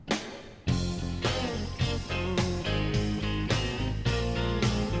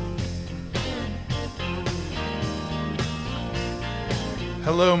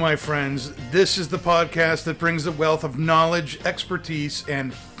Hello, my friends. This is the podcast that brings the wealth of knowledge, expertise,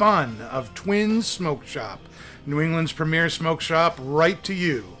 and fun of Twin Smoke Shop, New England's premier smoke shop, right to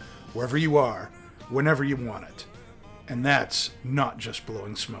you, wherever you are, whenever you want it. And that's not just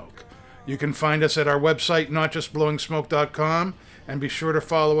blowing smoke. You can find us at our website, notjustblowingsmoke.com, and be sure to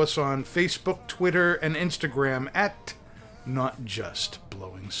follow us on Facebook, Twitter, and Instagram at Not Just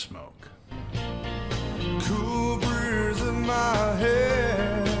Blowing Smoke. Cool breeze in my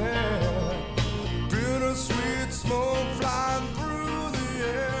head, bittersweet smoke flying through the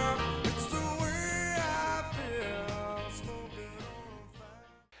air. It's the way I feel, smoking on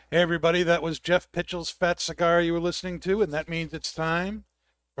fire. Hey, everybody, that was Jeff Pitchell's Fat Cigar you were listening to, and that means it's time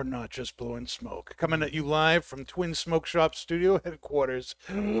for Not Just Blowing Smoke. Coming at you live from Twin Smoke Shop Studio headquarters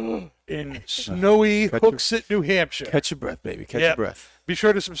in snowy Hooksett, New Hampshire. Catch your breath, baby. Catch Yep. your breath. Be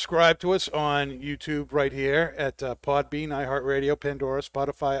sure to subscribe to us on YouTube right here at Podbean, iHeartRadio, Pandora,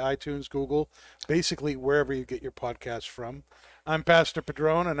 Spotify, iTunes, Google, basically wherever you get your podcasts from. I'm Pastor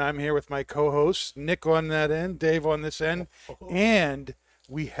Padron, and I'm here with my co-hosts, Nick on that end, Dave on this end, and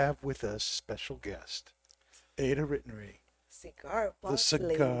we have with us special guest, Ada Ritnery, Cigar boss the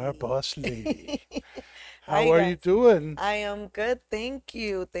cigar lady. boss lady. Hi, How are guys. you doing? I am good, thank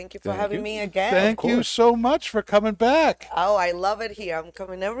you. Thank you for Thank having you. me again. Thank you so much for coming back. Oh, I love it here. I'm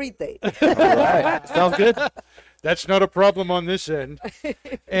coming every day. All right. Sounds good. That's not a problem on this end.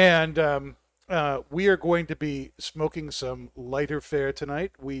 And we are going to be smoking some lighter fare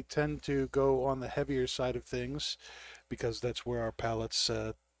tonight. We tend to go on the heavier side of things because that's where our palates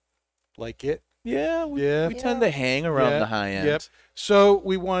like it. Yeah, we Yeah. tend to hang around Yeah, the high end. Yep. So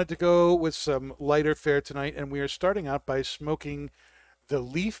we wanted to go with some lighter fare tonight, and we are starting out by smoking the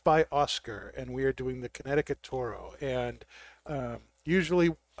Leaf by Oscar, and we are doing the Connecticut Toro. And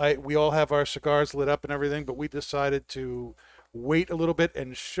usually we all have our cigars lit up and everything, but we decided to wait a little bit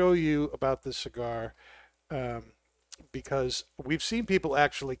and show you about this cigar because we've seen people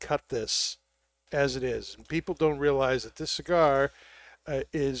actually cut this as it is, and people don't realize that this cigar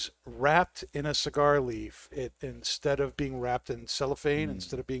is wrapped in a cigar leaf. It instead of being wrapped in cellophane,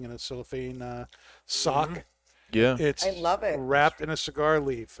 instead of being in a cellophane sock, Yeah. it's I love it. wrapped in a cigar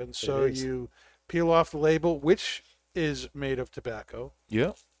leaf. And so you peel off the label, which is made of tobacco.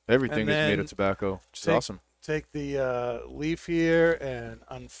 Yeah. Everything And is made then of tobacco. It's take- awesome. Take the leaf here and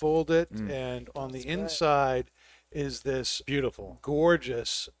unfold it, and on the inside is this Beautiful.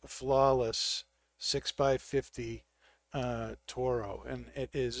 gorgeous, flawless 6x50 Toro, and it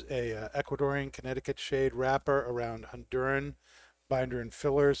is a Ecuadorian Connecticut shade wrapper around Honduran binder and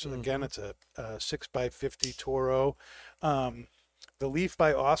filler. So again, it's a 6x50 Toro. The Leaf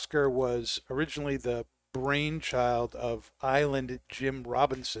by Oscar was originally the brainchild of Island Jim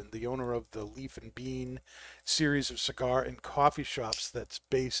Robinson, the owner of the Leaf and Bean series of cigar and coffee shops that's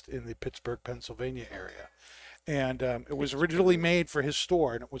based in the Pittsburgh, Pennsylvania area. And it was originally made for his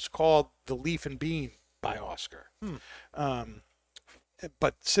store, and it was called the Leaf and Bean by Oscar.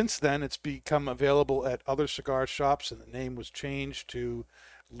 But since then, it's become available at other cigar shops, and the name was changed to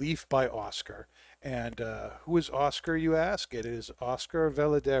Leaf by Oscar. And who is Oscar, you ask? It is Oscar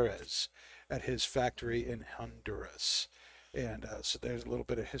Valladares at his factory in Honduras. And so there's a little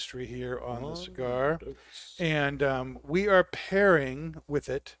bit of history here on the cigar. And we are pairing with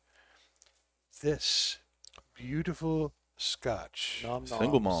it this beautiful Scotch.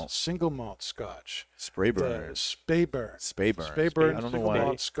 Single malt Scotch. Spray The burn. Speyburn. Speyburn. Speyburn I don't know single why.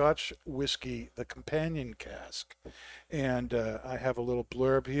 malt Scotch whiskey, the companion cask. And I have a little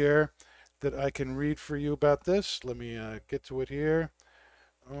blurb here that I can read for you about this. Let me get to it here.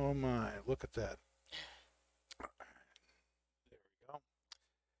 Oh my, look at that. There we go.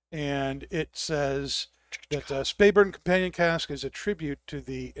 And it says that Speyburn Companion Cask is a tribute to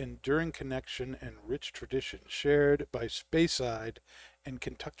the enduring connection and rich tradition shared by Speyside and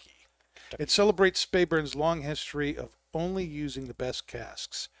Kentucky. It celebrates Speyburn's long history of only using the best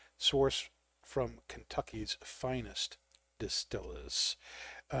casks sourced from Kentucky's finest distillers.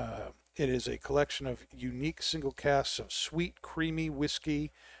 It is a collection of unique single casks of sweet, creamy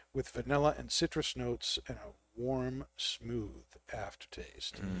whiskey with vanilla and citrus notes and a warm, smooth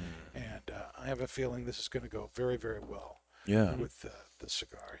aftertaste. And I have a feeling this is going to go very, very well Yeah. with the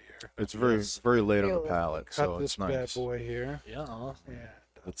cigar here. It's very late on the Really. palate, Cut so this it's nice. bad boy here. Yeah. And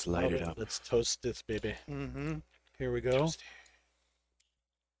Let's light it up. Let's toast this baby. here we go.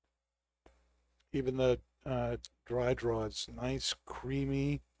 Even the dry draw is nice,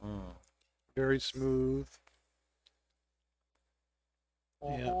 creamy, very smooth.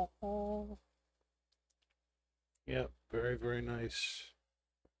 Yeah. Yep, very, very nice.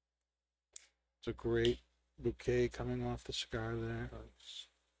 It's a great bouquet coming off the cigar there.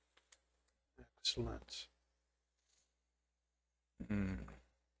 Excellent. Mm.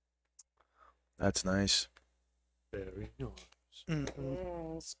 That's nice. Very nice.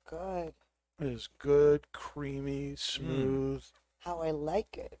 It's good. It is good, creamy, smooth. How I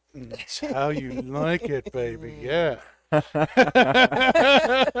like it. It's how you like it, baby. Yeah.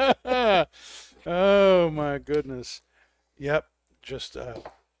 Oh my goodness. Yep. Just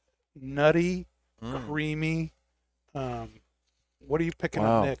nutty, creamy. What are you picking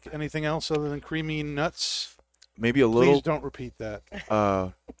Wow. up, Nick? Anything else other than creamy nuts? Maybe a Please little don't repeat that.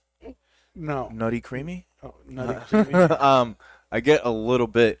 No. nutty creamy. Oh, nutty creamy. I get a little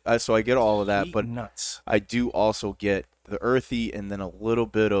bit, so I get all of that, but nuts. I do also get the earthy and then a little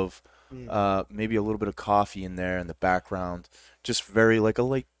bit of maybe a little bit of coffee in there in the background. Just very like a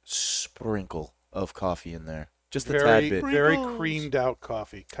light sprinkle of coffee in there. Just a tad Very, bit. very creamed out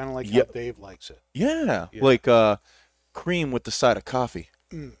coffee, kind of like how Yep. Dave likes it. Yeah, Yeah. like cream with the side of coffee.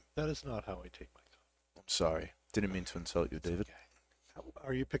 That is not how I take my coffee. I'm sorry. Didn't mean to insult you, David.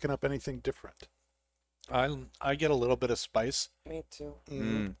 Are you picking up anything different? I get a little bit of spice. Me too.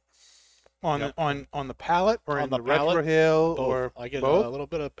 Mm. On Yep. on the palate or On in the the palate, retro hill Both. or I get both? a little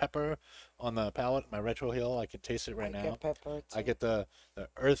bit of pepper on the palate. My retro hill, I can taste it right I now. get pepper too. I get the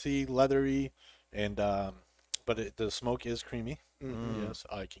earthy, leathery, and but the smoke is creamy. Mhm. Yes,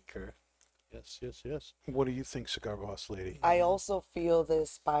 I concur. Yes. What do you think, Cigar Boss Lady? I also feel the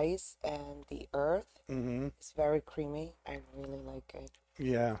spice and the earth. Mm-hmm. It's very creamy. I really like it.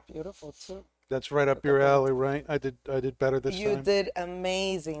 Yeah, Beautiful too. that's right up your alley, right? I did better this You time. did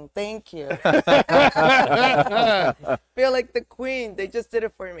amazing. Thank you. Feel like the queen. They just did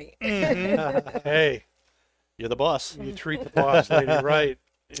it for me. Hey, You're the boss. you treat the boss lady right.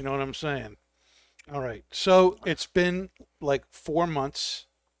 You know what I'm saying? All right. So it's been like 4 months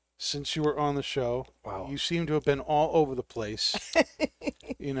since you were on the show. Wow. You seem to have been all over the place.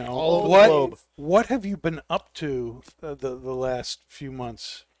 You know, All over the what globe. what have you been up to the last few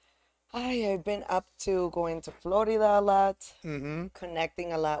months? I've been up to going to Florida a lot, Mm-hmm.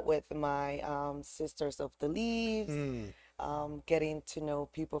 connecting a lot with my Sisters of the Leaves, getting to know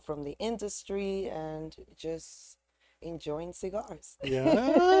people from the industry, and just enjoying cigars.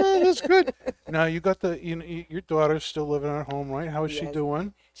 Yeah, that's good. Now you got your daughter's still living at home, right? How is she Yes.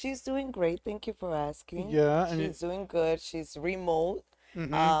 doing? She's doing great. Thank you for asking. Yeah, and She's doing good. She's remote.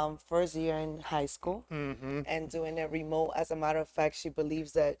 First year in high school and doing it remote. As a matter of fact, she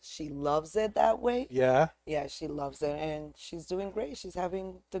believes that she loves it that way. Yeah. Yeah, she loves it, and she's doing great. She's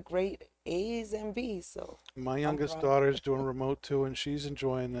having the great A's and B's. So My youngest proud. daughter's doing remote too, and she's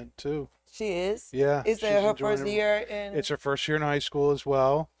enjoying it too. she is. Yeah. Is she's it her enjoying first it. year in? It's her first year in high school as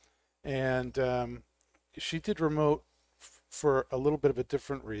well, and she did remote for a little bit of a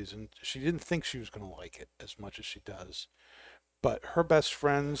different reason. She didn't think she was going to like it as much as she does, but her best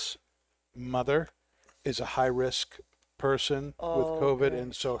friend's mother is a high risk person with Oh, COVID, okay.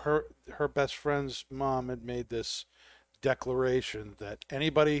 and so her best friend's mom had made this declaration that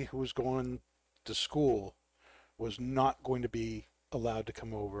anybody who was going to school was not going to be allowed to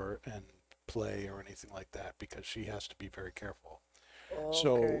come over and play or anything like that because she has to be very careful.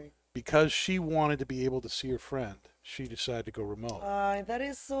 So Okay. because she wanted to be able to see her friend, she decided to go remote. That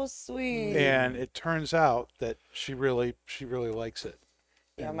is so sweet. And it turns out that she really likes it.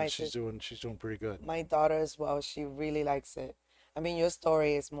 Yeah, And my she's doing pretty good. My daughter as well. She really likes it. I mean, your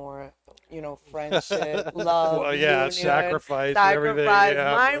story is more, friendship, love. Well, yeah, union, sacrifice, everything, sacrifice.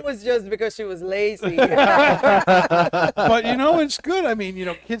 yeah. Mine was just because she was lazy. But it's good. I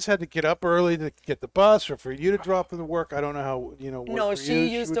mean, kids had to get up early to get the bus or for you to drop them to work. I don't know how, what No, for she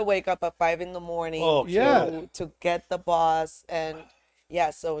you, used would- to wake up at 5 in the morning. Oh, yeah. to get the bus, and yeah,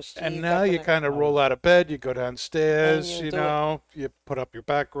 so she. And now you definitely- kind of roll out of bed, you go downstairs, And you you do know, you put up your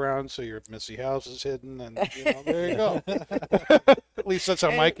background so your messy house is hidden, and there you go. At least that's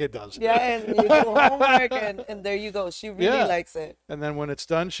how my And- kid does. Yeah, and you do homework, and there you go. She really Yeah. likes it. And then when it's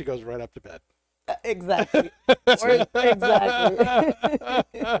done, she goes right up to bed. Exactly. Exactly.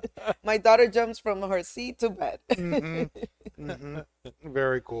 My daughter jumps from her seat to bed.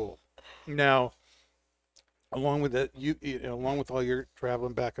 Very cool. Now, along with that, along with all your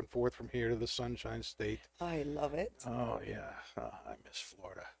traveling back and forth from here to the Sunshine State. I love it. Oh yeah, I miss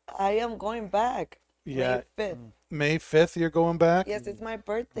Florida. I am going back. Yeah, May 5th. May 5th, you're going back. Yes, it's my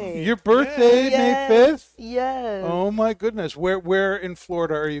birthday. Your birthday, Yes. May 5th. Yes. Oh my goodness, where in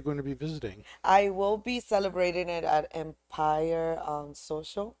Florida are you going to be visiting? I will be celebrating it at Empire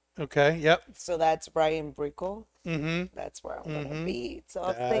Social. Okay, yep. So that's Brian Brickle. Mm-hmm. That's where I'm gonna be. So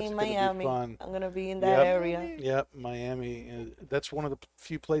I'll That's stay in gonna be Miami. fun. I'm gonna be in that Yep. area. Yep, Miami. That's one of the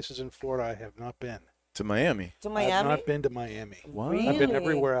few places in Florida I have not been. to Miami. To I've Miami? not been to Miami. What? Really? I've been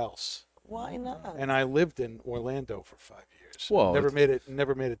everywhere else. Why not? And I lived in Orlando for 5 years. Whoa, never it's-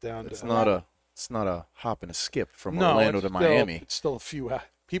 made it down It's to. not a hop and a skip from no, Orlando it's to still- Miami. It's still a few.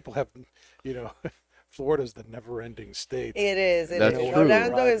 People have, Florida's the never-ending state. It is. It That's is. true.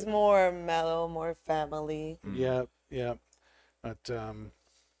 Orlando is more mellow, more family. Yeah, yeah. But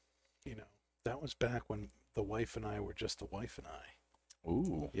that was back when the wife and I were just the wife and I.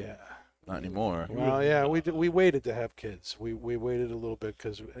 Ooh, Yeah. not anymore. Well, yeah, we waited to have kids. We waited a little bit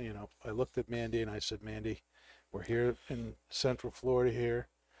because I looked at Mandy and I said, Mandy, we're here in Central Florida here.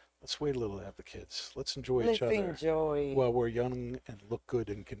 Let's wait a little to have the kids. Let's enjoy Let's each other enjoy. while we're young and look good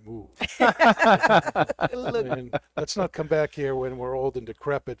and can move. Look, And let's not come back here when we're old and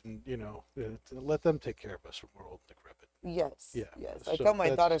decrepit and let them take care of us when we're old and decrepit. yes. Yeah, Yes. I so told my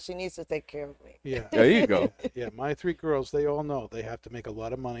that's- daughter she needs to take care of me. Yeah. There you go. Yeah, my 3 girls, they all know they have to make a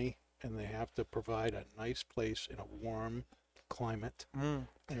lot of money and they have to provide a nice place in a warm climate. And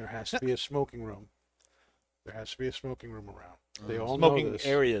there has to be a smoking room. There has to be a smoking room around. They all know Smoking this.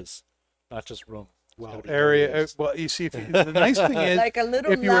 areas, not just room. It's Well, gotta be area. areas. Well, you see, the nice thing is, Like a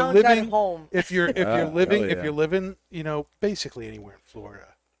little if you were lounge at living- home. if you're hell living, basically anywhere in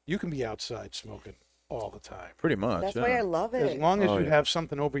Florida, you can be outside smoking all the time. Pretty much. That's yeah. why I love it. As long as Oh, you yeah. have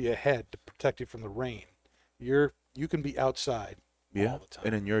something over your head to protect you from the rain, you can be outside Yeah. all the time.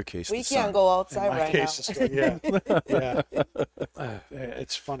 And in your case, We the can't sun. go In outside my right case, now. it's yeah.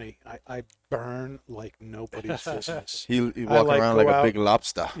 It's funny. I burn like nobody's business. He I walk like around go like a out- big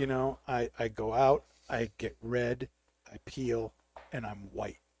lobster. I go out, I get red, I peel, and I'm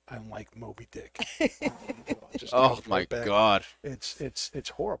white. I'm like Moby Dick. Just Oh goes my right back. God. It's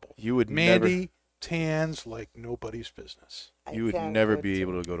horrible. You would Mandy tans like nobody's business. You would can't never go be to-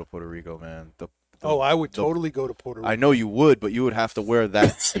 able to go to Puerto Rico, man. Oh, I would totally go to Puerto Rico. I know you would, but you would have to wear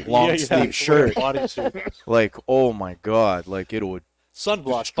that long Yeah, you have sleeve to wear a shirt. bodysuit. Like, oh my God, like it would.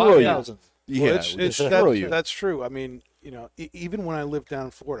 Sunblock, Destroy you. 5,000. Yeah, Well, it it's, would it's destroy you. that's true. I mean, even when I lived down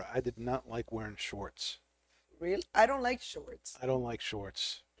in Florida, I did not like wearing shorts. Really? I don't like shorts. I don't like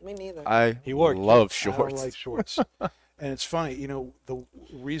shorts. Me neither. I He wore love I shorts. don't like shorts. And it's funny, the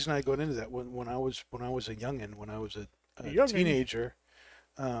reason I got into that when I was a youngin, when I was a Youngin'. teenager,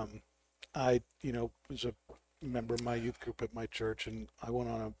 I was a member of my youth group at my church, and I went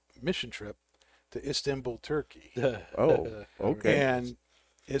on a mission trip to Istanbul, Turkey, Oh, okay. and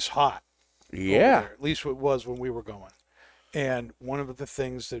it's hot. over Yeah. there. At least it was when we were going. And one of the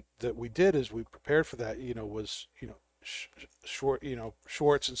things that we did is we prepared for that, was,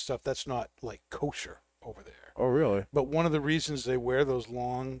 shorts and stuff. That's not like kosher over there. Oh, really? But one of the reasons they wear those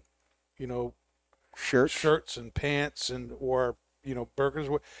long, Shirt. shirts and pants or burgers,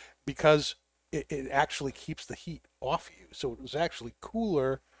 because it actually keeps the heat off you. So it was actually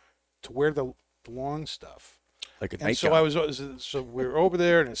cooler to wear the long stuff. Like a And nightgown. so we were over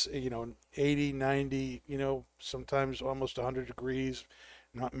there, and it's 80, 90, sometimes almost 100 degrees.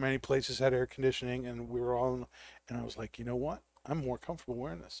 Not many places had air conditioning, and we were all. And I was like, you know what? I'm more comfortable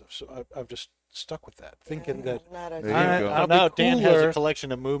wearing this stuff. So I've just stuck with that, thinking that Not a There you I- go. I'll Now be Dan has cooler. a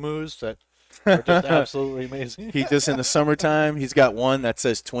collection of moo-moos that are just absolutely amazing. He just in the summertime, he's got one that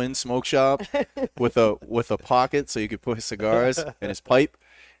says Twin Smoke Shop with a pocket so you could put his cigars and his pipe,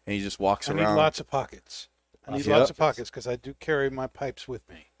 and he just walks I need around. lots of pockets. I need Yep. lots of pockets because I do carry my pipes with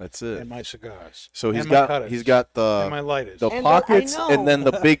me That's it. and my cigars. So and my cutters, he's got and my the lighters. the And pockets I and then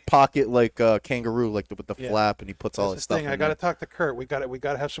know. the big pocket like kangaroo, like with the Yeah. flap, and he puts all That's his the stuff thing. in I got to there. talk to Kurt. We got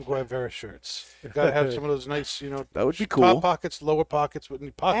to have some Guevara shirts. We got to have some of those nice, That would be top cool. pockets, lower pockets with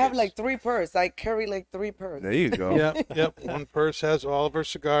I pockets. have like 3 purses. I carry like 3 purses. There you go. Yep. One purse has all of her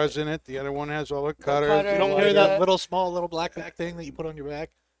cigars in it. The other one has all her cutters. cutters, You don't Like carry that. that little small little black bag thing that you put on your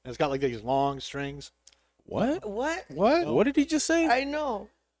back? And it's got like these long strings. What? What? What? What did he just say? Are I know.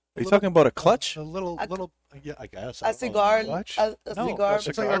 you talking about a clutch? A little, yeah, I guess. I A don't know. cigar. Clutch? A No, cigar. it's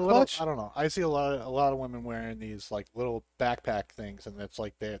like cigar a little, clutch? I don't know. I see a lot of women wearing these like little backpack things, and it's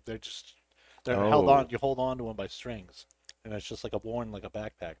like they're held Oh. on. You hold on to them by strings, and it's just like worn like a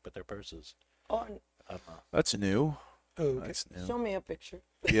backpack, but they're purses. Oh, I don't know. That's new. Oh, okay. That's new. show me a picture.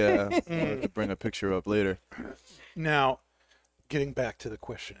 Yeah, I'll have to bring a picture up later. Now, getting back to the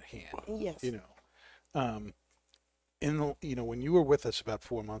question at hand. Yes. When you were with us about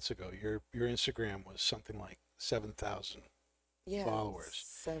 4 months ago, your Instagram was something like 7,000, Yeah. followers.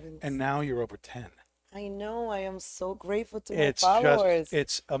 7. and now you're over 10. I know. I am so grateful to my It's followers.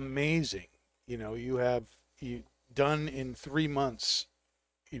 it's amazing. You done in 3 months,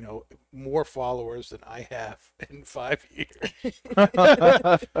 more followers than I have in 5 years.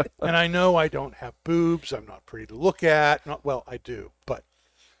 And I know I don't have boobs. I'm not pretty to look at. I do, but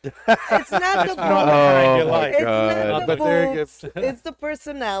It's not the not boobs. kind you Oh, my like. It's God. not the But there you boobs. It's the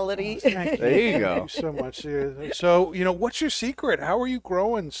personality. Thank There you Thank go. you so much. So, what's your secret? How are you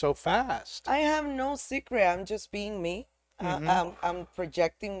growing so fast? I have no secret. I'm just being me. I'm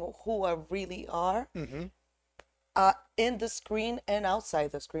projecting who I really are in the screen and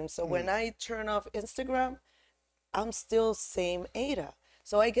outside the screen. So when I turn off Instagram, I'm still same Ada.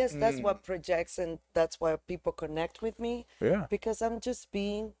 So I guess that's what projects and that's why people connect with me Yeah. because I'm just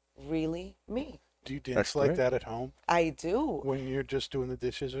being really me. Do you dance That's like great. that at home I do. when you're just doing the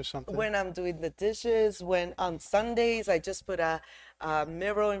dishes or something? When I'm doing the dishes, when on Sundays I just put a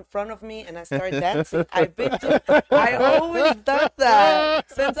mirror in front of me and I start dancing. I always done that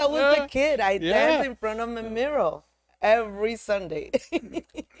since I was a kid. I dance in front of a mirror every Sunday.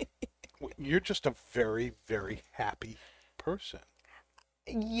 You're just a very, very happy person.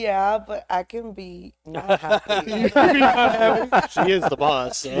 Yeah, but I can be not happy. She is the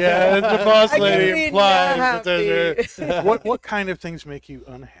boss. So. Yeah, the boss I can lady be implies not that there's happy. what kind of things make you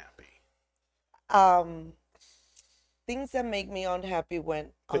unhappy Things that make me unhappy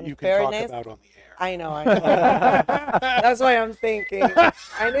when that you can talk unfairness. about on the air? I know. That's why I'm thinking.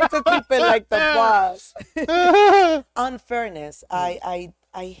 I need to keep it like the boss. Unfairness. I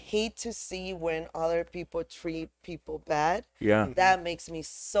hate to see when other people treat people bad. Yeah. That makes me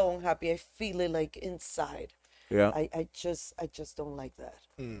so unhappy. I feel it like inside. Yeah. I just don't like that.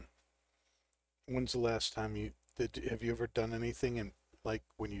 When's the last time have you ever done anything and like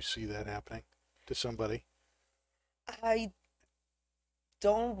when you see that happening to somebody? I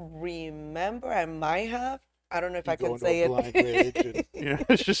don't remember. I might have. I don't know if I go can into say a blind rage and,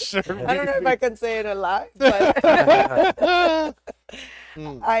 it's just I don't know if I can say it alive, but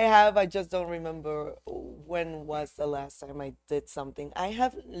I have. I just don't remember when was the last time I did something. I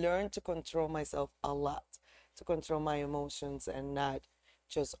have learned to control myself a lot, to control my emotions and not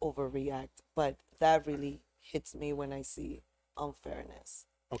just overreact. But that really hits me when I see unfairness.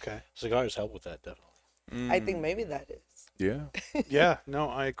 Okay. Cigars help with that, definitely. I think maybe that is. Yeah. Yeah, no,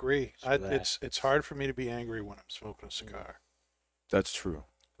 I agree. Relax. It's hard for me to be angry when I'm smoking a cigar. That's true.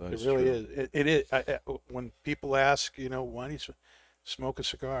 That It really true. is. It is. When people ask, why do you smoke a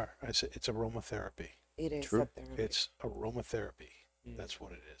cigar? I say it's aromatherapy. It is True. a therapy. It's aromatherapy. That's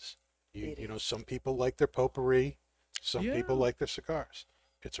what it is. It You know, is. some people like their potpourri. Some Yeah. people like their cigars.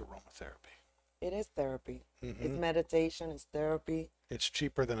 It's aromatherapy. It is therapy. It's Mhm. meditation. It's therapy. It's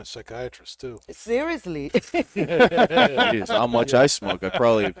cheaper than a psychiatrist too. Seriously. Jeez, how much I smoke, I'd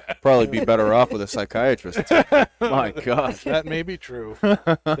probably be better off with a psychiatrist. My God. That may be true.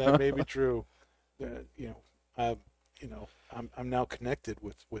 That may be true. I'm now connected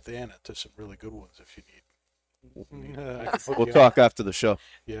with Anna to some really good ones. If you need, I can hook We'll you talk up. after the show.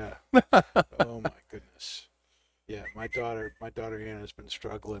 Yeah. Oh my goodness. Yeah, my daughter Anna's been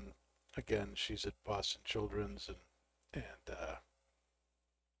struggling. Again, she's at Boston Children's and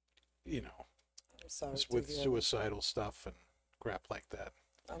I'm sorry it's to with hear that. suicidal stuff and crap like that.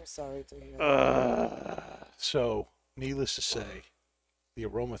 I'm sorry to hear that. So, needless to say, the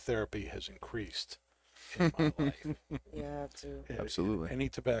aromatherapy has increased in my life. You have to. Absolutely. Any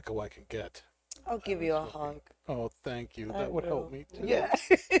tobacco I can get. I'll give you a hug. Oh, thank you. I That would help will. me too. Yeah.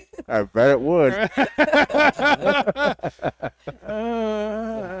 I bet it would.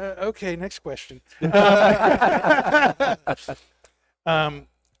 Okay, next question.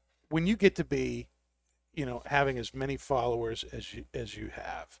 When you get to be, having as many followers as you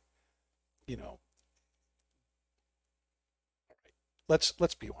have,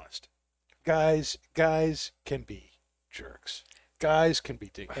 let's be honest. Guys can be jerks. Guys can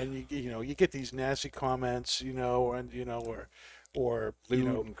be and you get these nasty comments, or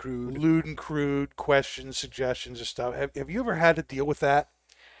lewd and crude questions, suggestions, and stuff. Have you ever had to deal with that?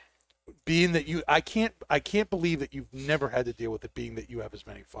 Being that I can't believe that you've never had to deal with it. Being that you have as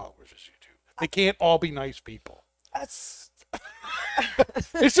many followers as you do, they can't all be nice people. That's,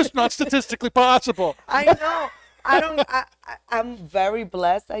 It's just not statistically possible. I know. I'm very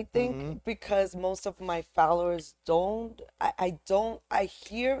blessed, I think, Mm-hmm. because most of my followers don't. I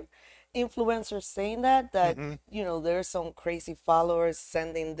hear influencers saying that Mm-hmm. there's some crazy followers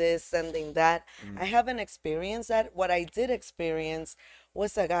sending this, sending that. I haven't experienced that. What I did experience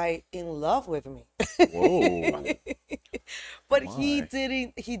was a guy in love with me. Whoa. But My. he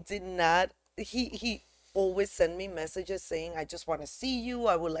did not, he always sent me messages saying, I just want to see you.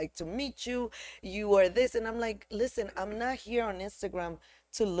 I would like to meet you. You are this. And I'm like, listen, I'm not here on Instagram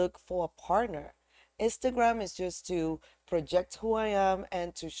to look for a partner. Instagram is just to project who I am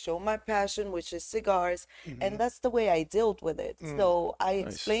and to show my passion, which is cigars. And that's the way I dealt with it. So I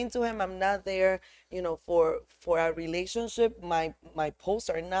explained to him I'm not there, for a relationship. My posts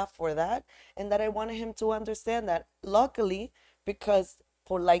are not for that. And that I wanted him to understand that. Luckily, because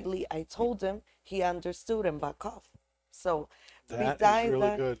politely I told him, he understood and backed off. So That besides is really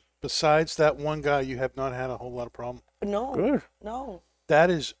that, good. Besides that one guy, you have not had a whole lot of problem. no, Good. no, That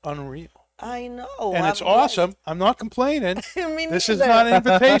is unreal. I know. And it's I'm blessed. awesome. I'm not complaining. Me This is neither. not an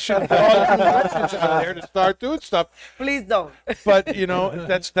invitation for all you nurses out there to start doing stuff. Please don't. But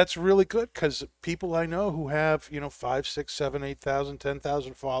that's really good, because people I know who have 5, 6, 7, 8,000,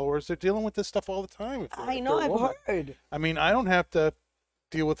 10,000 followers, they're dealing with this stuff all the time. if they're- I if know. they're a I've woman. heard. I mean, I don't have to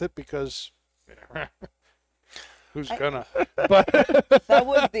deal with it because who's gonna? But That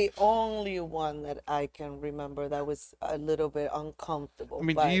was the only one that I can remember that was a little bit uncomfortable. I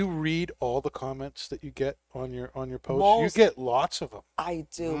mean, do but you read all the comments that you get on your posts? Most- You get lots of them. I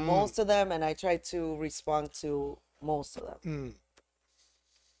do most of them, and I try to respond to most of them.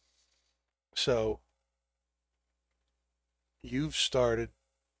 So you've started,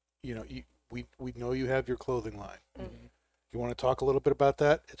 we know you have your clothing line. You want to talk a little bit about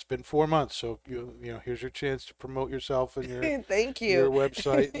that? It's been 4 months, so here's your chance to promote yourself and your Thank your you.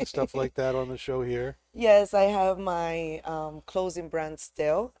 website and stuff like that on the show here. Yes, I have my clothing brand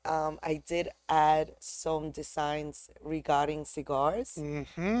still. I did add some designs regarding cigars, which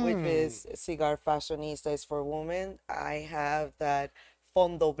is Cigar Fashionista is for women. I have that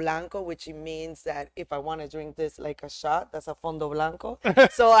Fondo Blanco, which it means that if I want to drink this like a shot, that's a Fondo Blanco.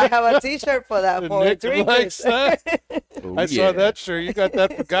 So I have a T-shirt for that for Nick drinkers. likes that. Oh, I saw that shirt. You got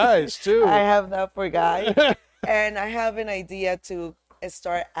that for guys too. I have that for guys, and I have an idea to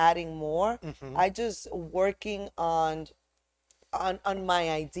start adding more. I just working on my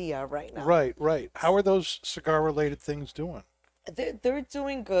idea right now. Right. How are those cigar related things doing? They're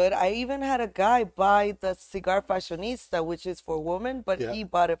doing good. I even had a guy buy the Cigar Fashionista, which is for women, but Yeah. he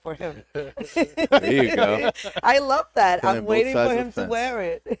bought it for him. There you go. I love that. Playing I'm both waiting sides for of him the to fence. wear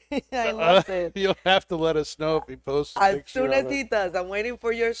it. I love it. You'll have to let us know if he posts a As picture soon of as it. he does, I'm waiting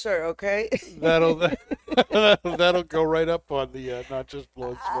for your shirt, okay? That'll go right up on the Not Just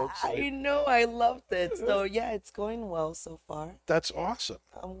Blowing Smoke I site. know. I loved it. So yeah, it's going well so far. That's awesome.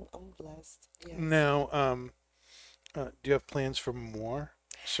 I'm blessed. Yes. Now, do you have plans for more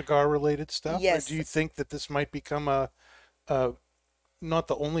cigar related stuff? Yes. Or do you think that this might become a not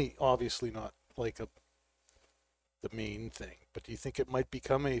the only, obviously not like the main thing, but do you think it might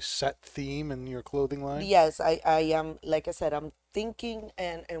become a set theme in your clothing line? Yes, I am, like I said, I'm thinking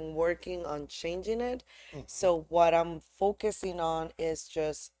and working on changing it. So what I'm focusing on is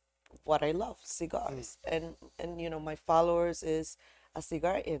just what I love, cigars. And my followers is a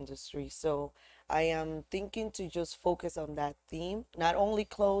cigar industry. So I am thinking to just focus on that theme, not only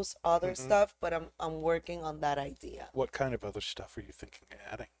clothes, other stuff, but I'm working on that idea. What kind of other stuff are you thinking of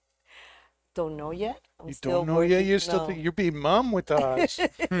adding? Don't know yet. I'm You still don't know yet? working- You're still no. think you're being mom with us.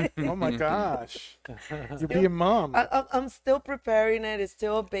 Oh my gosh. You're being mom. I'm still preparing it. It's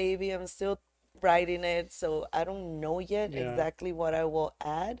still a baby. I'm still writing it. So I don't know yet Yeah. exactly what I will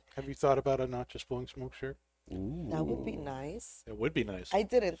add. Have you thought about a Not Just Blowing Smoke shirt? That would be nice. It would be nice. I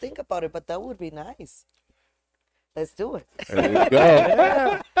didn't think about it, but that would be nice. Let's do it. There you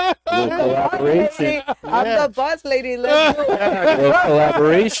go. Little collaboration. I'm the boss lady. Let's do it. Little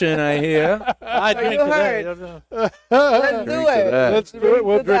collaboration, I hear. I So you heard. Let's Drink do to it. that. Let's do it.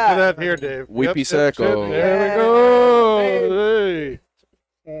 We'll to drink to that. that here, Dave. Weepy Yep, Sacco. There we Yeah. go.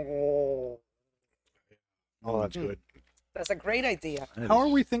 Hey. Oh, that's good. That's a great idea. How are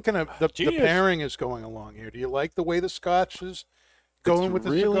we thinking of the Genius. pairing is going along here? Do you like the way the scotch is going It's with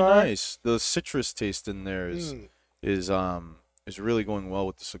the really cigar? nice. The citrus taste in there is really going well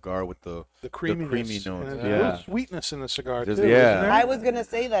with the cigar with the The creaminess. creamy and notes, there's a yeah. little sweetness in the cigar too. There's- isn't yeah. there? I was gonna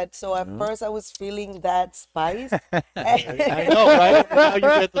say that. So at first I was feeling that spice, I know, right? Now you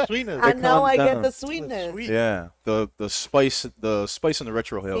get the sweetness. and now I calms get down. the sweetness. Sweet. yeah the spice in the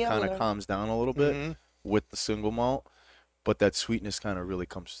retro hill kind Similar. of calms down a little bit Mhm. with the single malt, but that sweetness kind of really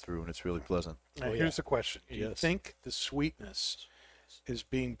comes through and it's really pleasant. Now, Oh, here's yeah. the question: do you Yes. think the sweetness is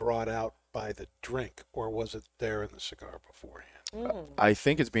being brought out by the drink, or was it there in the cigar beforehand? I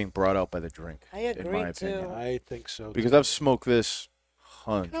think it's being brought out by the drink. I in agree, my opinion, too. I think so. because too. I've smoked this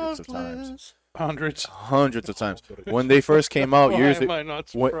hundreds of times. Hundreds Of times. When they first came out Why years am ago, I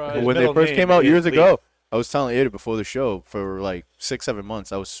not when, surprised? when they Middle first name came out is years Lee. ago, I was telling Ada before the show for like 6-7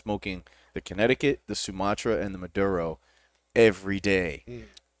 months I was smoking the Connecticut, the Sumatra, and the Maduro every day.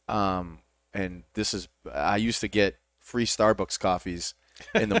 And I used to get free Starbucks coffees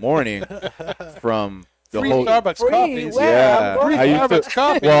in the morning from Free whole- Starbucks Free, coffees. well, Yeah, I'm I used to. Starbucks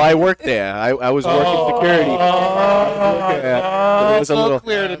coffee. Well, I worked there. I was working security. There was a so little-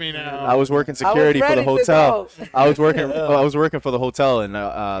 clear to me now. I was working I was security for the ready to hotel. go. I was working for the hotel, and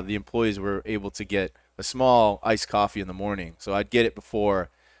the employees were able to get a small iced coffee in the morning. So I'd get it before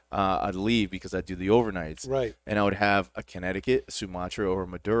I'd leave because I'd do the overnights. Right. And I would have a Connecticut, a Sumatra, or a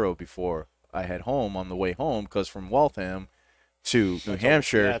Maduro before I head home on the way home, because from Waltham to New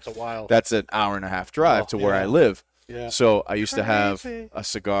Hampshire, Yeah, it's a while. that's an hour and a half drive to where I yeah. live. Yeah. So I used to have Crazy. a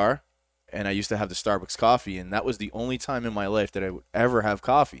cigar, and I used to have the Starbucks coffee, and that was the only time in my life that I would ever have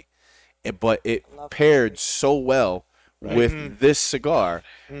coffee. But it Love paired so well with Mm-hmm. this cigar,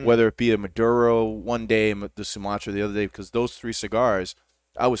 whether it be a Maduro one day, the Sumatra the other day, because those three cigars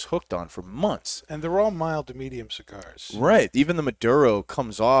I was hooked on for months. And they're all mild to medium cigars. Right. Even the Maduro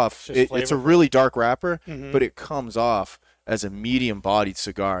comes off. Just It's a flavorful. really dark wrapper, Mhm. but it comes off as a medium-bodied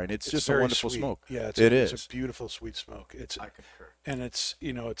cigar, and it's just a very wonderful sweet. smoke. Yeah, it's It it's is. a beautiful sweet smoke. It's I concur. and it's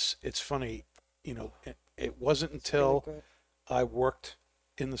it's funny, it wasn't Really until good. I worked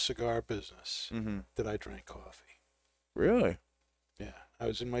in the cigar business Mm-hmm. that I drank coffee. Really? Yeah, I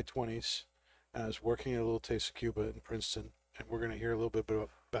was in my 20s, and I was working at a little Taste of Cuba in Princeton, and we're going to hear a little bit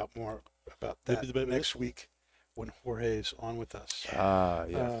about more about that next week when Jorge is on with us. Ah,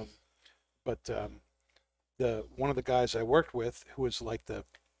 yeah. But the one of the guys I worked with, who was like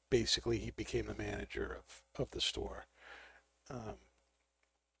basically he became the manager of the store,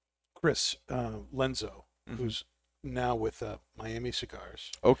 Chris Lenzo, Mhm. who's now with Miami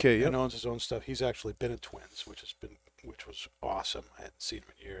Cigars Okay. and Yeah. owns his own stuff. He's actually been at Twins, which was awesome. I hadn't seen him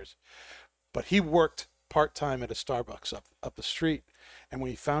in years, but he worked part time at a Starbucks up the street. And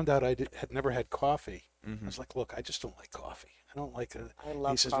when he found out I had never had coffee, I Mm-hmm. was like, "Look, I just don't like coffee. I don't like it." I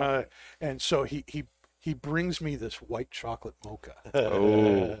love He says, coffee. "No." And so he brings me this white chocolate mocha.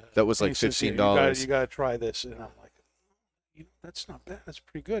 Oh, that was And like he says, "Here, $15. You gotta try this." And I'm like, "That's not bad. That's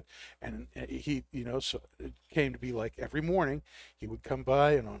pretty good." And he, so it came to be like every morning he would come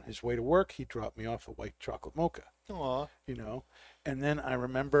by, and on his way to work, he'd drop me off a white chocolate mocha. Aw. And then I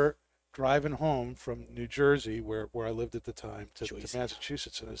remember driving home from New Jersey, where I lived at the time, to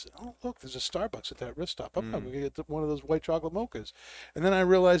Massachusetts, and I said, "Oh, look, there's a Starbucks at that wrist stop. I'm going to get one of those white chocolate mochas." And then I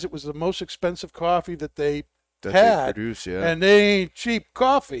realized it was the most expensive coffee that they That had, they produce, yeah. and they ain't cheap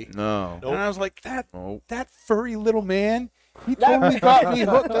coffee. No. And I was like, Nope. that furry little man, he totally got me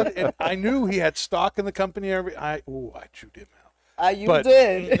hooked on it. And I knew he had stock in the company. I chewed him out. You But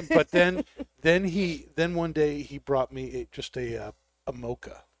did. but then one day he brought me just a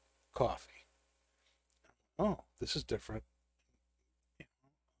mocha coffee. Oh, this is different.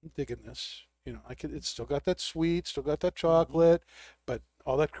 I'm digging this. It's still got that sweet, still got that chocolate, but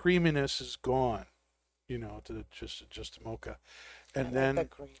all that creaminess is gone. To just a mocha. I And like the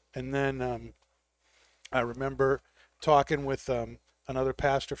cream. and then I remember talking with another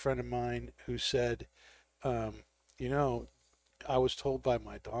pastor friend of mine who said, I was told by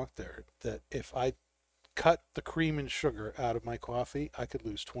my doctor that if I cut the cream and sugar out of my coffee, I could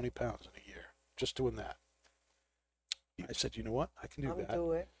lose 20 pounds in a year just doing that. I said, you know what? I can do I'm that.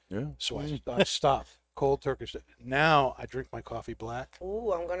 do it. Yeah. So I stopped cold Turkish. Now I drink my coffee black.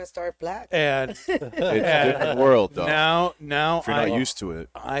 Ooh, I'm gonna start black. And It's a different world, though. now if you're not used to it.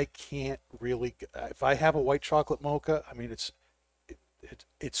 I can't really. If I have a white chocolate mocha, I mean, it's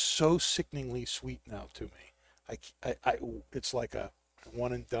so sickeningly sweet now to me. It's like a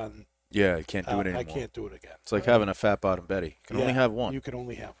one and done. Yeah, you can't do it anymore. I can't do it again. It's like having a fat bottom Betty. You can only Yeah, have one. You can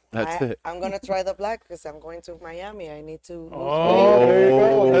only have one. That's it. I'm gonna try the black because I'm going to Miami. I need to. lose Oh, weight. there you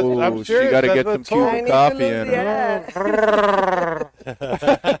go. That's- I'm she serious. got to That's get what them it's all- I Cuban need to coffee lose- in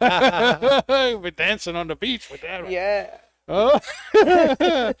her. Yeah. We're dancing on the beach with that. Yeah. Oh.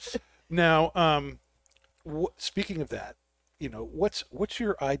 Now, speaking of that, what's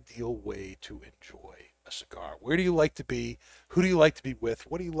your ideal way to enjoy a cigar? Where do you like to be? Who do you like to be with?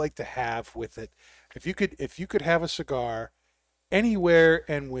 What do you like to have with it? If you could have a cigar anywhere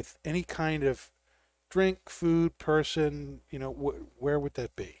and with any kind of drink, food, person, where would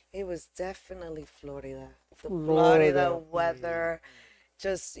that be? It was definitely Florida. The Florida. Florida weather,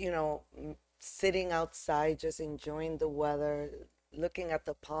 just, sitting outside, just enjoying the weather, looking at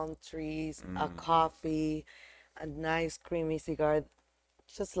the palm trees, a coffee, a nice creamy cigar,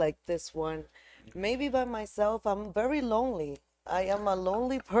 just like this one. Maybe by myself, I'm very lonely. I am a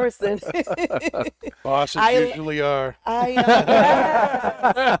lonely person. Bosses I- usually are. I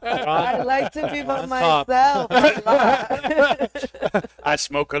like to be by top. myself a lot. I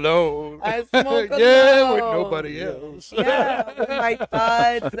smoke alone. I smoke Yeah, with alone. nobody else. Yeah, with my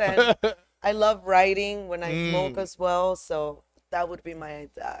thoughts, and I love writing when I smoke as well. So that would be my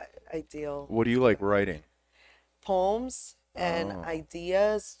ideal. What do you like writing? Poems and Oh.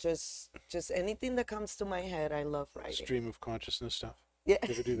 ideas, just anything that comes to my head. I love writing. Stream of consciousness stuff. Yeah.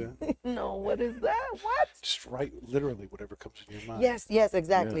 You ever do that? No, what is that? What? Just write literally whatever comes in your mind. Yes,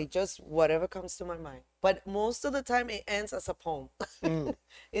 exactly. Just whatever comes to my mind. But most of the time, it ends as a poem.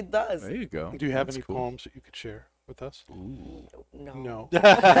 It does. There you go. Do you have That's any cool. poems that you could share with us? No. No.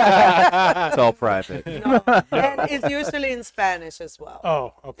 It's all private. No. And it's usually in Spanish as well.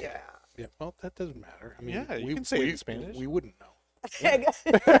 Oh, okay. Yeah. Yeah. Well, that doesn't matter. I mean, Yeah, you can say it in Spanish. We wouldn't know. I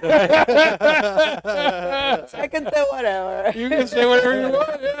can say whatever. You can say whatever you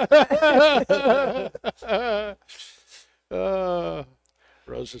want.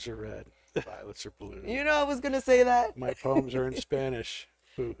 Roses are red, violets are blue. You know, I was gonna say that. My poems are in Spanish.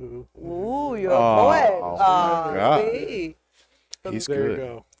 Boo-hoo. Ooh, you're a Oh, poet. my Oh, God. see? He's There you good.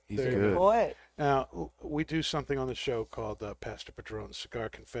 go. He's There you good. Poet. Now, we do something on the show called Pastor Padron's Cigar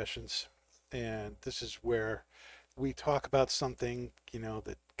Confessions. And this is where we talk about something,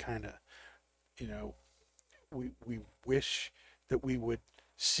 that kind of, we wish that we would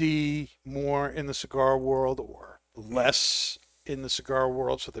see more in the cigar world or less in the cigar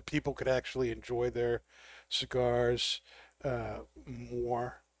world so that people could actually enjoy their cigars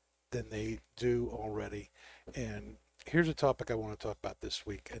more than they do already. And here's a topic I want to talk about this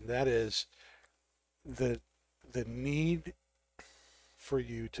week, and that is the need for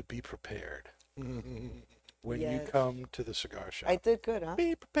you to be prepared when you Yes. come to the cigar shop. I did good, huh?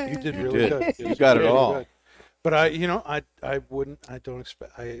 You did You really did. good. You got it Really all. good. But I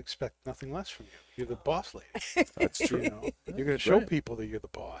expect nothing less from you. You're the boss lady. That's true. You're going to show right. people that you're the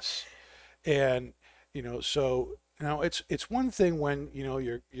boss. And, so now it's one thing when,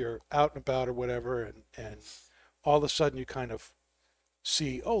 you're out and about or whatever, and all of a sudden you kind of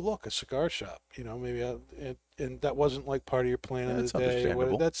see, oh, look, a cigar shop, maybe, and that wasn't like part of your plan of That's the day. Or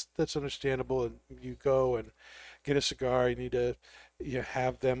whatever. understandable. That's understandable. And you go and get a cigar. You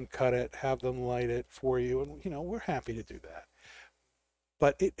have them cut it, have them light it for you. And, we're happy to do that.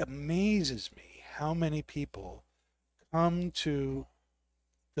 But it amazes me how many people come to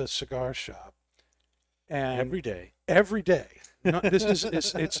the cigar shop and Every day. every day. This is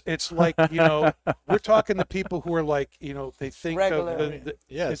it's like, we're talking to people who are like, they think Regular. of the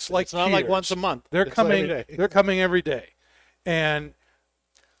Yes. it's like not like peers. once a month. They're It's every coming. day. They're coming every day, and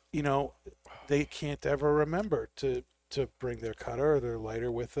they can't ever remember to bring their cutter or their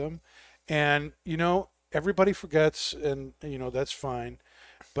lighter with them, and everybody forgets, and that's fine.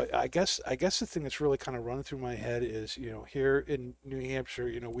 But I guess the thing that's really kind of running through my head is here in New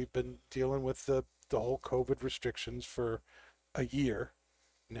Hampshire, we've been dealing with the whole COVID restrictions for a year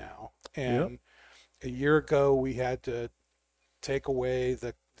now, and a year ago we had to take away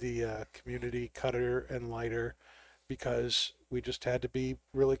the community cutter and lighter because we just had to be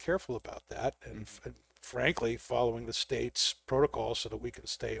really careful about that, and frankly following the state's protocol so that we can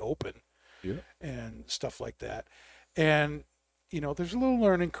stay open and stuff like that. And there's a little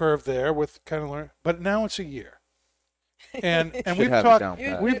learning curve there with kind of but now it's a year. And Should we've have it talked down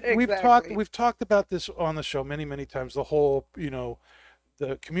pat. we've talked about this on the show many times. The whole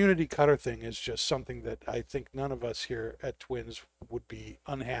the community cutter thing is just something that I think none of us here at Twins would be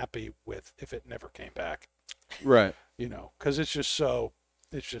unhappy with if it never came back. Right. Because it's just so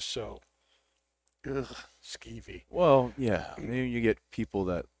skeevy. Well, yeah. Maybe you get people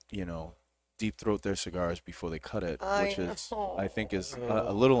that, deep throat their cigars before they cut it, I which is, know. I think, is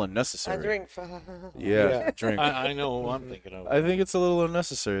a little I unnecessary. drink. Yeah, drink. I know who I'm thinking of. I think it's a little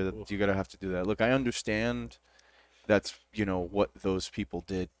unnecessary that you gotta have to do that. Look, I understand that's, what those people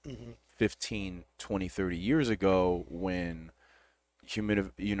did 15, 20, 30 years ago when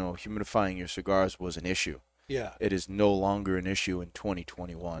humidifying your cigars was an issue. Yeah. It is no longer an issue in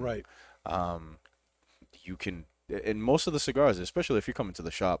 2021. Right. You can, in most of the cigars, especially if you're coming to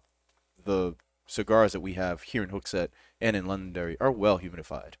the shop, the cigars that we have here in Hooksett and in Londonderry are well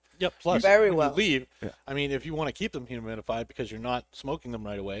humidified. Yep. Plus, Very when well. you leave, Yeah. I mean, if you want to keep them humidified because you're not smoking them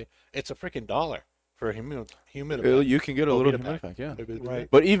right away, it's a freaking $1 for a humidifier. You can get a little Humidifier. humidified, yeah. Right.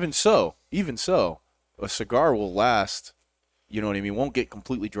 But even so, a cigar will last, won't get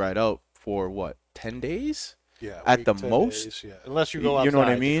completely dried out for what, 10 days? Yeah. At week, the 10 most? days, yeah. Unless you go outside. You know what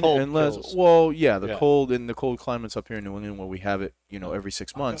I the mean? cold Unless, kills. well, yeah, Yeah. the cold climates up here in New England where we have it, every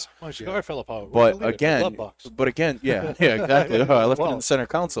 6 months. My cigar fell apart. Where'd you But leave it? The again, glove box. yeah, exactly. I left it in Well, the center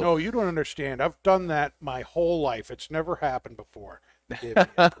console. No, you don't understand. I've done that my whole life. It's never happened before. Give me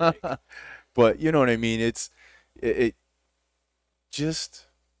a break. But you know what I mean? It just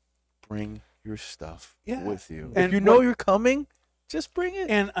bring your stuff Yeah. with you. And if you know what- you're coming, Just bring it.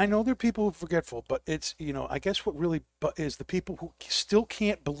 And I know there are people who are forgetful, but it's, I guess what really is the people who still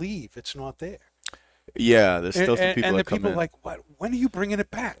can't believe it's not there. Yeah, there's still some And people the that come people in. like, what? When are you bringing it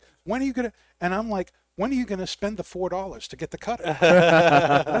back? When are you gonna? And I'm like, when are you gonna spend the $4 to get the cutter?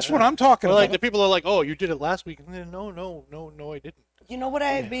 That's what I'm talking Well, about. like the people are like, "Oh, you did it last week." No, I didn't. You know what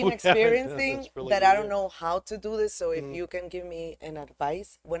I've been Yeah, experiencing that's really that I don't weird. know how to do this. So if you can give me an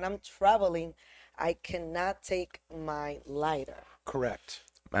advice, when I'm traveling, I cannot take my lighter. Correct.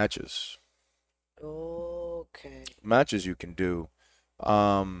 Matches. Okay. Matches you can do.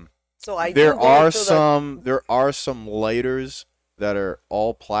 So I There do go are to the- some lighters that are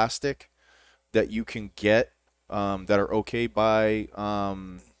all plastic that you can get that are okay by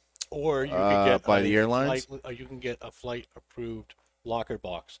Or you can get by the airlines? you can get a flight approved locker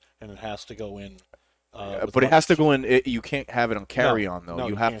box, and it has to go in. but it has to go in. You can't have it on carry on though. no,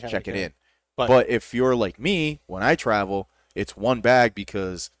 you you have can't to have check it it in. in. But- But if you're like me, when I travel, it's one bag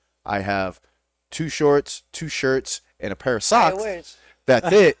because I have 2 shorts, 2 shirts, and a pair of I socks. wish.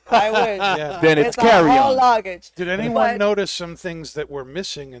 That's it. I wish. Yeah. Then it's a carry whole on. luggage. Did anyone But- notice some things that were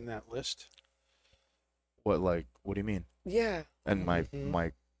missing in that list? What do you mean? Yeah. And my Mhm.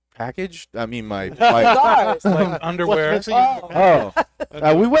 my package? I mean my Stars. Like underwear. What's missing? Oh.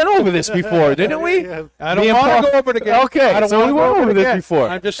 we went over this before, didn't we? Yeah. I Me don't and want Paul- to go over it again. Okay, I don't so wanna we go went over it this again. before.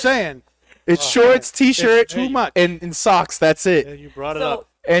 I'm just saying. It's shorts, t-shirt, Too much. and socks. That's it. Yeah, you brought it So up.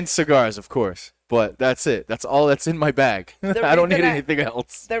 And cigars, of course. But that's it. That's all that's in my bag. The I don't need reason I- anything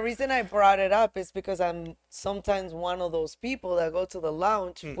else. the reason I brought it up is because I'm sometimes one of those people that go to the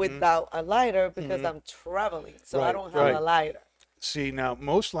lounge without a lighter because I'm traveling. So I Right, don't have right. a lighter. See, now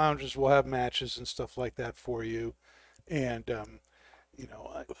most lounges will have matches and stuff like that for you, and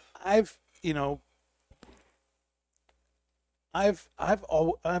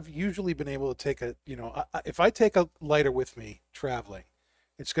I've usually been able to take if I take a lighter with me traveling,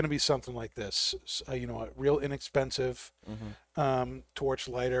 it's going to be something like this, a real inexpensive torch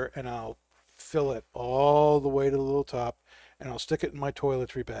lighter, and I'll fill it all the way to the little top, and I'll stick it in my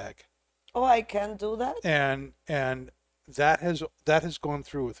toiletry bag, Oh, I can do that? and that has gone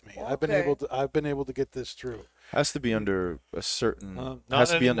through with me. I've been able to get this through. Has to be under a certain. Not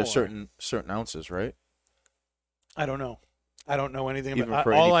has to be under anymore. certain ounces, right? I don't know. I don't know anything Even about.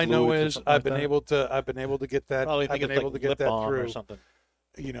 for All any I know fluids or is something I've like been able to. I've been able to get that. Probably I've think been it's able like to get lip that balm through. or something.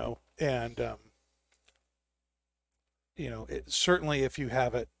 And certainly if you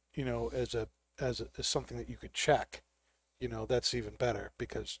have it, as something that you could check, that's even better,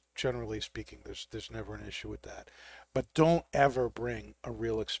 because generally speaking, there's never an issue with that. But don't ever bring a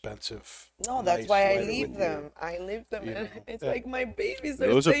real expensive. No, that's nice why I lighter leave with them. you. I leave them. You And know, it's yeah. like my babies are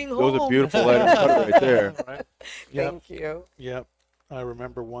Those are staying home. those are beautiful lighter cutter right there. Right? Yep. Thank you. Yep. I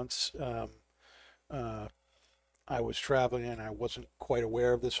remember once I was traveling and I wasn't quite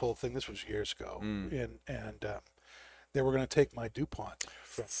aware of this whole thing. This was years ago, and they were going to take my DuPont.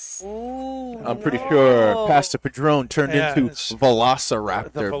 Ooh, I'm pretty sure no. Pastor Padron turned Yeah, into it's-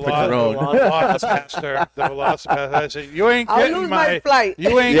 Velociraptor The Padron. Velocipaster. The Velocipaster. I said, "You ain't I'll getting lose my flight.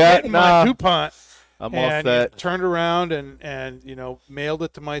 You ain't Yeah, getting nah. my DuPont." I'm and off that. turned around and mailed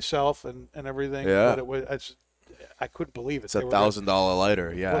it to myself and everything. Yeah. But it was I couldn't believe it. It's a They were gonna- $1,000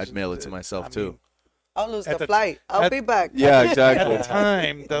 lighter. Yeah, I'd wasn't- mail it to myself I too. mean, I'll lose At the the- flight. I'll at- be back. Yeah, At exactly. the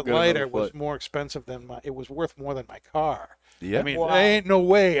time, the Good enough lighter was foot. more expensive than it was worth more than my car. Yeah. I mean, Wow. there ain't no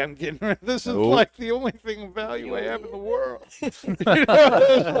way I'm getting this. Is Nope. like the only thing of value I have in the world.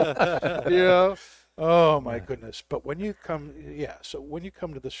 You know? Oh my goodness! But when you come, so when you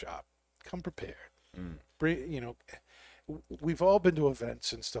come to the shop, come prepared. Bring, we've all been to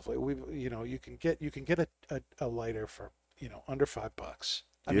events and stuff like you can get a lighter for under $5.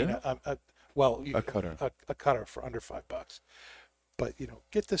 I mean, Yeah. a cutter. a cutter for under $5. But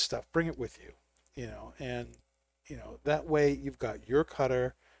get this stuff, bring it with you, and that way you've got your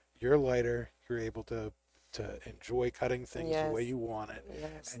cutter, your lighter, you're able to enjoy cutting things the way Yes. you want it.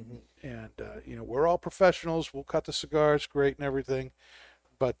 Yes. And we're all professionals. We'll cut the cigars great and everything,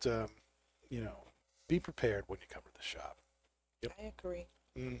 but be prepared when you come to the shop. I agree.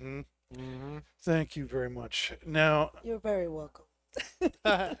 Thank you very much. Now, You're very welcome.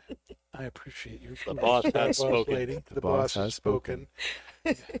 I appreciate your The boss has boss spoken. lady. The boss has spoken.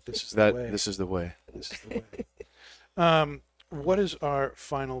 This is the That way. this is the way. This is the way. What is our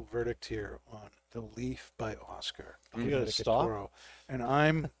final verdict here on The Leaf by Oscar? You gotta Connecticut stop? Toro? And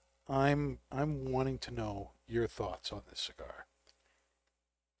I'm wanting to know your thoughts on this cigar.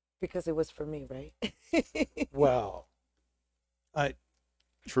 Because it was for me, right? Well,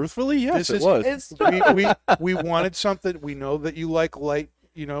 Truthfully, yes, This it is- was. It's we wanted something. We know that you like light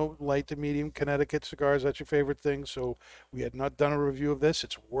light to medium Connecticut cigars. That's your favorite thing. So we had not done a review of this.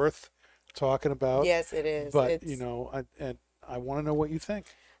 It's worth talking about. Yes, it is. But It's, I want to know what you think.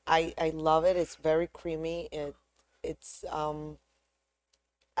 I love it. It's very creamy. It's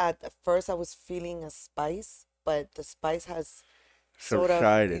at first I was feeling a spice, but the spice has sort of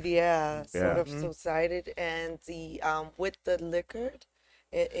Subsided. sort of Mhm. subsided, and the with the liquor,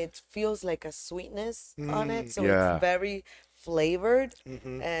 it feels like a sweetness on it, so Yeah. it's very flavored,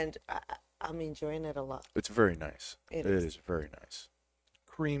 Mm-hmm. and I'm enjoying it a lot. It's very nice. It It is. is very nice.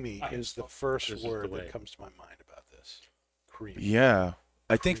 Creamy I is the thought first this is the word way. that comes to my mind about this. Creamy. Yeah.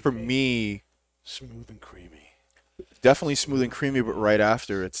 I think for Creamy. me, Smooth and creamy. definitely smooth and creamy, but right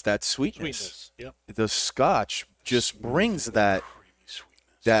after it's that sweetness. Sweetness. Yep. The Scotch just Smooth brings and that creamy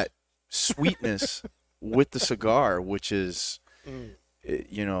sweetness. that sweetness with the cigar, which is Mm.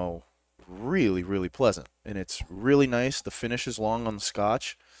 really, really pleasant. And it's really nice. The finish is long on the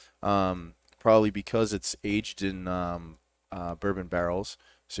Scotch, probably because it's aged in bourbon barrels.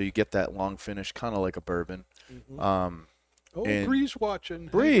 So you get that long finish, kind of like a bourbon. Oh, and- Bree's watching.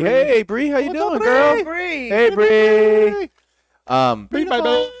 Bree, hey, Bree, how you What's doing, up, girl? Bree? Hey, Bree. Read my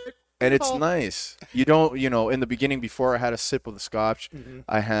book. And it's nice. You don't, in the beginning, before I had a sip of the Scotch, Mhm.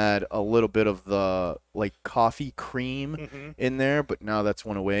 I had a little bit of the coffee cream Mhm. in there, but now that's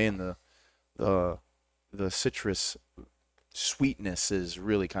went away, and the citrus sweetness is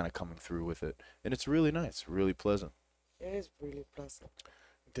really kind of coming through with it, and it's really nice, really pleasant. It is really pleasant.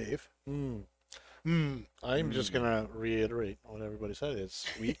 Dave. Mm. Mm. I'm just gonna reiterate what everybody said. It's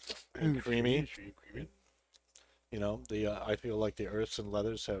sweet and creamy. Creamy. I feel like the earths and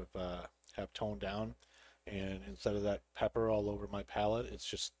leathers have toned down, and instead of that pepper all over my palate, it's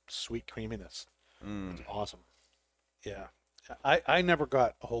just sweet creaminess. It's awesome. Yeah. I never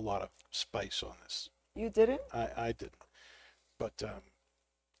got a whole lot of spice on this. You didn't? I didn't. But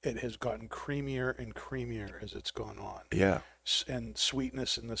it has gotten creamier and creamier as it's gone on. Yeah. And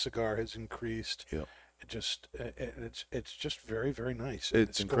sweetness in the cigar has increased. Yep. It's just very, very nice.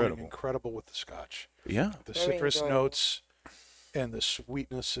 It's going incredible. incredible with the Scotch. Yeah. The Very citrus enjoyable. notes and the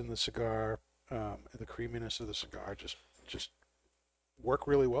sweetness in the cigar, and the creaminess of the cigar just work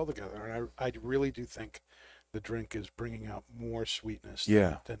really well together. And I really do think the drink is bringing out more sweetness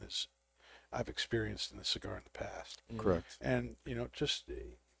Yeah. than I've experienced in the cigar in the past. Correct. And just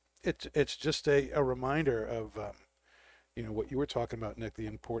it's just a reminder of what you were talking about, Nick, the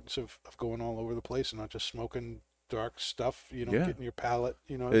importance of going all over the place and not just smoking dark stuff, Yeah. getting your palate,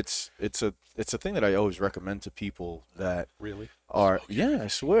 It's a thing that I always recommend to people that really. are I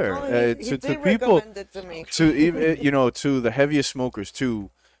swear Oh, he to did people recommend it to me. to even to the heaviest smokers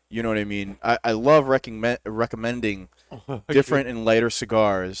too. You know what I mean? I love recommending different and lighter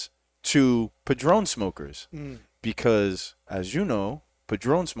cigars to Padron smokers Mm. because, as you know,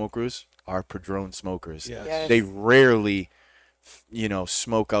 Padron smokers are Padron smokers. Yes. Yes. They rarely,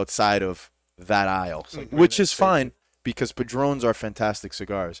 smoke outside of that aisle, like which right is next fine because Padrones are fantastic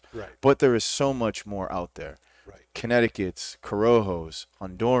cigars. Right. But there is so much more out there. Right. Connecticut's, Corojos,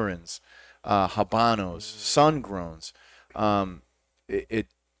 Hondurans, Habanos, Sun-Growns. The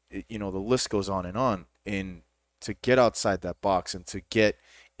list goes on. And to get outside that box and to get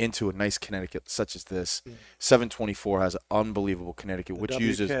into a nice Connecticut such as this, 724 has an unbelievable Connecticut, which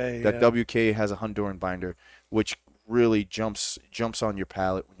uses WK, that yeah. WK has a Honduran binder, which really jumps on your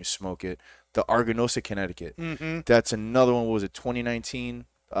palate when you smoke it. The Argonosa Connecticut, Mm-hmm. that's another one. What was it, 2019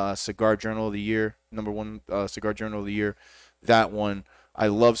 Cigar Journal of the Year, #1 Cigar Journal of the Year? That one. I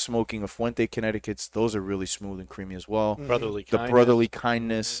love smoking a Fuente Connecticut's. Those are really smooth and creamy as well. Brotherly The kindness. Brotherly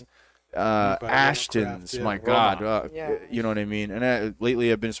Kindness, By Ashton's, Willowcraft, yeah. my God. Yeah. You know what I mean? And lately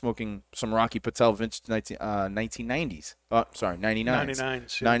I've been smoking some Rocky Patel vintage 1990s. Sorry, 99s.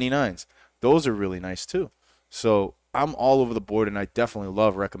 99s. Yeah. 99s. Those are really nice too. So I'm all over the board, and I definitely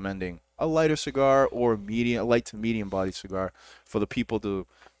love recommending a lighter cigar or a light to medium body cigar for the people to,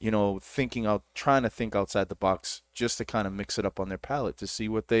 trying to think outside the box just to kind of mix it up on their palate to see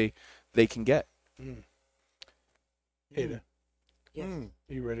what they can get. Ada, Yes.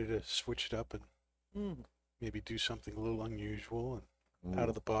 you ready to switch it up and Mm. maybe do something a little unusual and out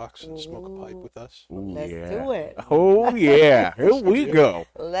of the box and smoke a pipe with us? Ooh, Let's yeah. do it. Oh yeah, here we go.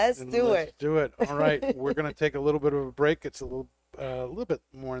 Let's And do let's it. do it. All right, we're gonna take a little bit of a break. It's a little bit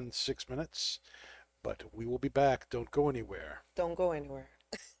more than 6 minutes, but we will be back. Don't go anywhere. Don't go anywhere.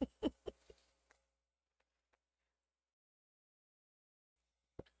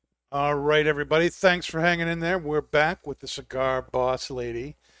 All right, everybody. Thanks for hanging in there. We're back with the cigar boss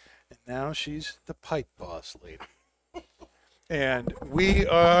lady, and now she's the pipe boss lady. And we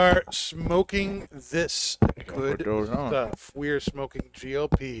are smoking this good those on. stuff. We are smoking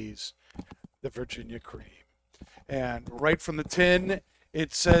GLP's, the Virginia Cream. And right from the tin,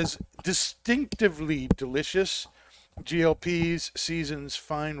 it says distinctively delicious. GLP's seasons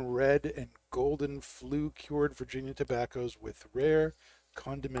fine red and golden flue-cured Virginia tobaccos with rare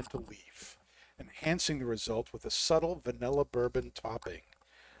condimental leaf, enhancing the result with a subtle vanilla bourbon topping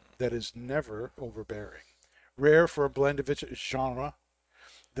that is never overbearing. Rare for a blend of its genre,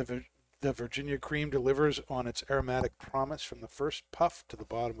 the Virginia Cream delivers on its aromatic promise from the first puff to the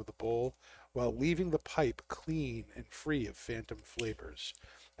bottom of the bowl, while leaving the pipe clean and free of phantom flavors.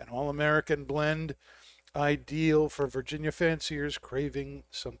 An all-American blend, ideal for Virginia fanciers craving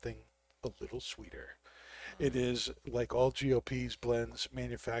something a little sweeter. It is, like all GOP's blends,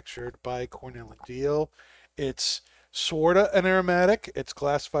 manufactured by Cornell & Diehl. It's sorta an aromatic. It's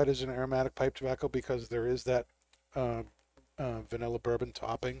classified as an aromatic pipe tobacco because there is that vanilla bourbon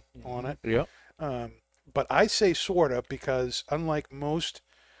topping on it. Yep. But I say sorta because unlike most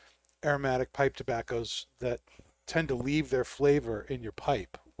aromatic pipe tobaccos that tend to leave their flavor in your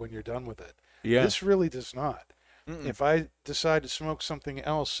pipe when you're done with it, Yeah. this really does not. If I decide to smoke something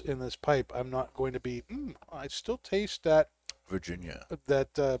else in this pipe, I'm not going to be, I still taste that Virginia.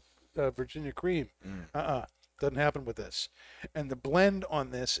 Virginia Cream. Doesn't happen with this. And the blend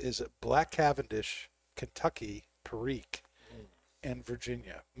on this is Black Cavendish, Kentucky, Perique, and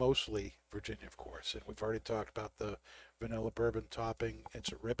Virginia. Mostly Virginia, of course. And we've already talked about the vanilla bourbon topping.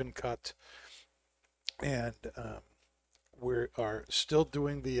 It's a ribbon cut. And we are still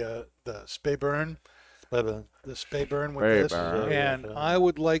doing the Spey Burn. The Spey Burn with Spey this. Burn. And I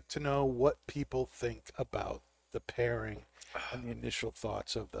would like to know what people think about the pairing and the initial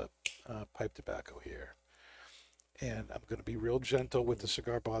thoughts of the pipe tobacco here. And I'm going to be real gentle with the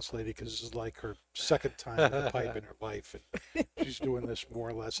cigar boss lady because this is like her second time with a pipe in her life. And she's doing this more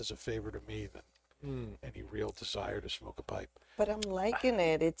or less as a favor to me than any real desire to smoke a pipe. But I'm liking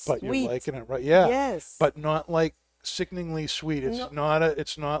it. It's But sweet. you're liking it, right? Yeah. Yes. But not like sickeningly sweet. It's No.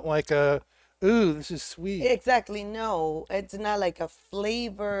 it's not like a, ooh, this is sweet. Exactly. No, it's not like a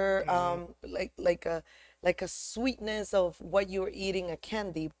flavor, Mm-hmm. like a sweetness of what you're eating, a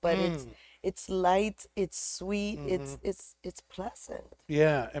candy, but Mm. it's light, it's sweet, Mm-hmm. it's pleasant.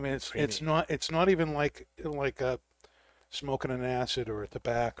 Yeah, I mean it's not even like a smoking an acid or a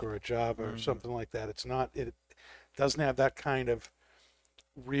tobacco or a Java or something like that. It's not. It doesn't have that kind of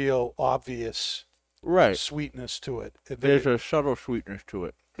real obvious Right. sweetness to it. There's a subtle sweetness to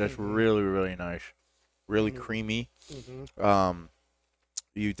it that's really, really nice. Really creamy.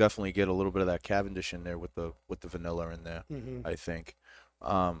 You definitely get a little bit of that Cavendish in there with the vanilla in there, I think.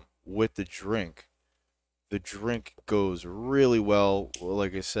 With the drink goes really well.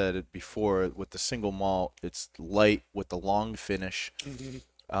 Like I said before, with the single malt, it's light with the long finish,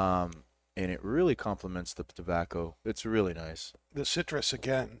 and it really complements the tobacco. It's really nice. The citrus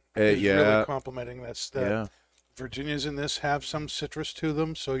again Hey, is yeah. really complimenting this. Yeah. Virginias in this have some citrus to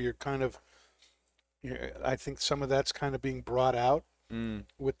them, so you're kind of. I think some of that's kind of being brought out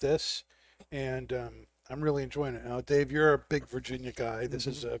with this, and I'm really enjoying it. Now, Dave, you're a big Virginia guy. This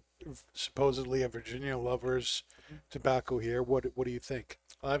is supposedly a Virginia lover's tobacco here. What do you think?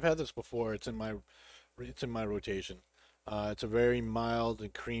 I've had this before. It's in my rotation. It's a very mild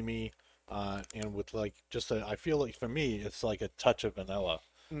and creamy, and with like I feel like for me it's like a touch of vanilla,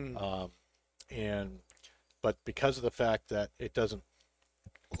 but because of the fact that it doesn't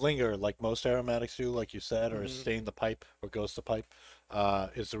linger like most aromatics do, like you said, or stain the pipe or ghost the pipe,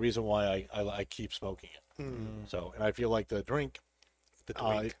 is the reason why I keep smoking it. So, and I feel like the drink, the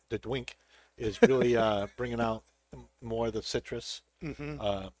Dwink is really bringing out more of the citrus,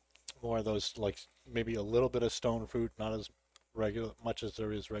 more of those, like maybe a little bit of stone fruit, not as much as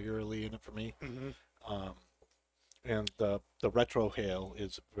there is regularly in it for me. And the retro hail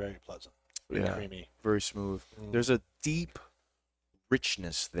is very pleasant, very Yeah. creamy. Very smooth. There's a deep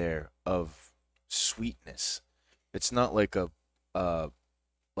richness there of sweetness. It's not like a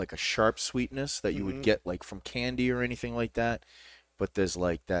sharp sweetness that you would get like from candy or anything like that, but there's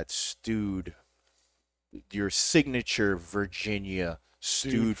like that stewed, your signature Virginia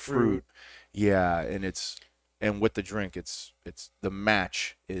stewed fruit. Yeah, and with the drink, it's the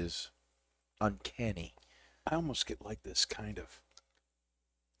match is uncanny. I almost get like this kind of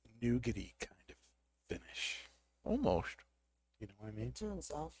nougaty kind of finish. Almost. You know what I mean? It turns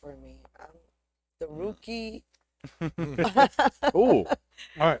off for me. The rookie Oh, All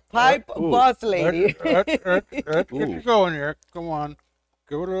right. pipe boss lady. Let's get Ooh. you going here. Come on.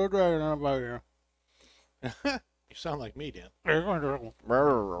 Give it a little dry on about here. You sound like me, Dan. You're going to-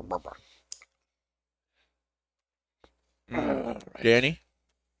 Danny,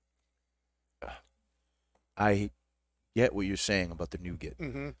 I get what you're saying about the nougat.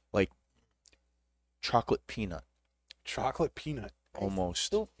 Mm-hmm. Like chocolate peanut, Chocolate peanut.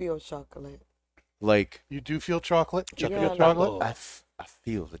 almost. Do feel chocolate. Like You do feel chocolate? You Yeah, feel like- chocolate? I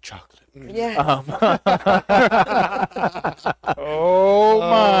feel the chocolate. Yeah. Oh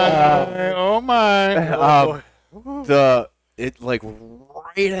my! Oh my! It like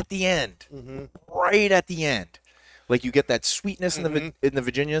right at the end, Mhm. right at the end, like you get that sweetness in the Mm-hmm. in the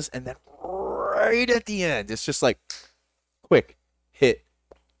Virginias, and then right at the end, it's just like quick hit,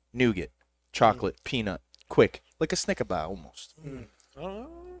 nougat, chocolate, peanut, quick, like a Snicker bar almost. I don't know.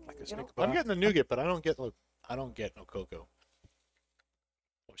 Like a Snicker I'm bar. getting the nougat, but I don't get no cocoa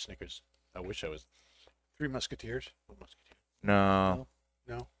or Snickers. I wish I was. Three Musketeers. No,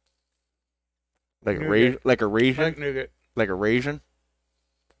 No. like a Nougat. like a raisin, Like nougat. like a raisin.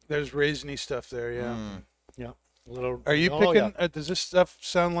 There's raisiny stuff there. Yeah. Mm. Little. Are you oh, picking? yeah. Does this stuff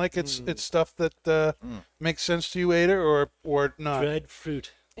sound like it's stuff that makes sense to you, Ada, or not? Dried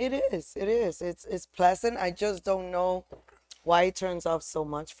fruit? It is. It is. It's pleasant. I just don't know why it turns off so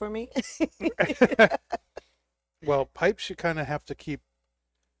much for me. Well, pipes you kind of have to keep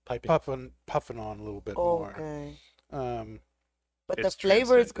Piping. puffing on a little bit more. Okay. But But It's the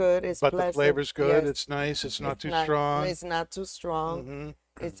flavor is transcendent. good. It's the pleasant. flavor's good. Yes. It's nice. It's not too not- strong. It's not too strong.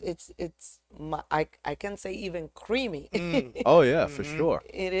 Mhm. I can say even creamy. Mm. Oh yeah, for Mhm. sure.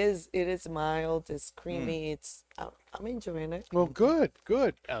 It is mild. It's creamy. I'm enjoying it. Well, good,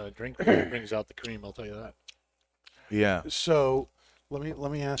 good. The drink brings out the cream. I'll tell you that. Yeah, So let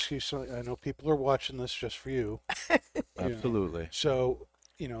me ask you something. I know people are watching this just for you. absolutely. So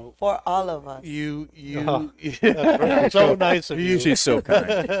For all of us. you That's so nice of you. She's so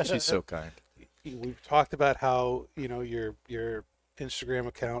kind. She's so kind. we've talked about how your Instagram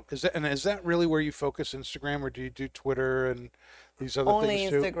account is that really where you focus Instagram, or do you do Twitter and these other Only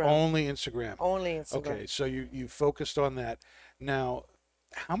things too? Instagram. Only Instagram. Only Instagram. Okay, so you focused on that. Now,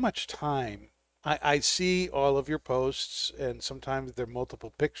 how much time? I see all of your posts, and sometimes they're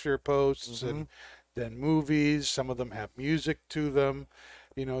multiple picture posts, and then movies. Some of them have music to them.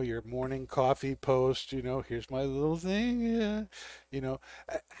 Your morning coffee post. Here's my little thing. Yeah.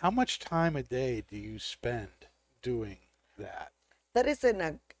 How much time a day do you spend doing that?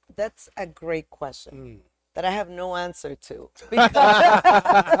 That's a great question Mm. that I have no answer to.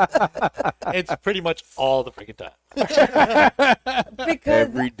 It's pretty much all the freaking time. Because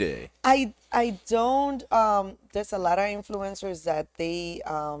Every day. I don't there's a lot of influencers that they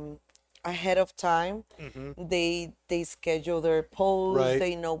ahead of time they schedule their posts, Right.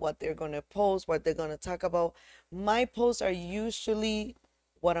 they know what they're gonna post, what they're gonna talk about. My posts are usually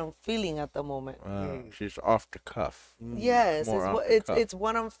what I'm feeling at the moment. She's off the cuff. Yes, More it's off what the it's cuff. it's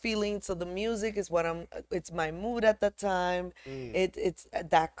what I'm feeling. So the music is it's my mood at the time. It's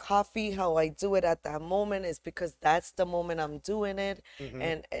that coffee, how I do it at that moment is because that's the moment I'm doing it.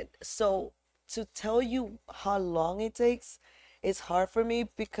 And so to tell you how long it takes is hard for me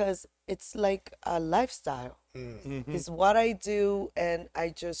because it's like a lifestyle. It's what I do, and I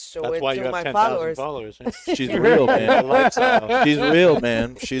just show That's it why you to have my 10,000 followers. followers. She's real, man. Lifestyle. She's real,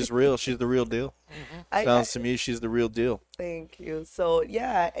 man. She's real. She's the real deal. I- Sounds to me she's the real deal. Thank you. So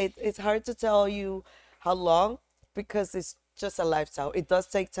yeah, it's hard to tell you how long because it's just a lifestyle. It does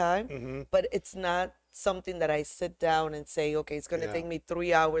take time, but it's not something that I sit down and say, okay, it's gonna Yeah. take me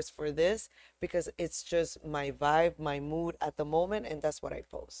 3 hours for this because it's just my vibe, my mood at the moment, and that's what I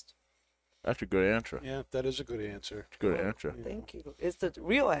post. That's a good answer. Yeah, that is a good answer. Good answer. Thank you. It's the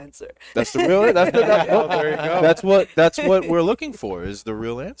real answer. That's the real. That's Oh, there you go. That's what we're looking for is the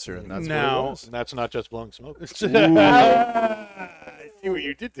real answer, and that's Now- what it was. And that's not just blowing smoke. I see what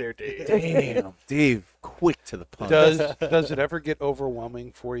you did there, Dave. Damn, Dave, quick to the punch. Does it ever get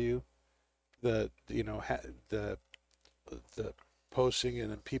overwhelming for you? The posting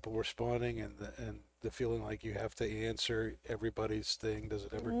and then people responding and the feeling like you have to answer everybody's thing. Does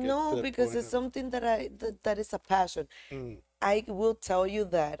it ever get to No, that because point it's of- something that is a passion. Mm, I will tell you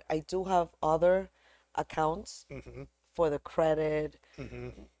that I do have other accounts mhm, for the credit,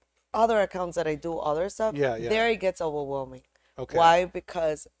 mhm. other accounts that I do other stuff. Yeah, yeah. There it gets overwhelming. Okay. Why?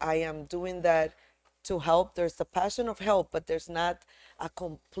 Because I am doing that to help. There's the passion of help, but there's not a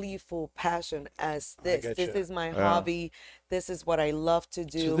complete full passion as this. This getcha. is my hobby. This is what I love to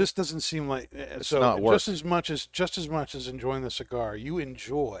do. So this doesn't seem like so not work. just as much as enjoying the cigar, you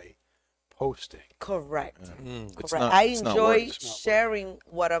enjoy posting. Correct. It's Correct. not- I it's not work. enjoy It's not work. sharing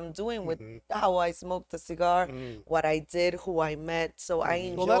what I'm doing with how I smoke the cigar, what I did, who I met. So I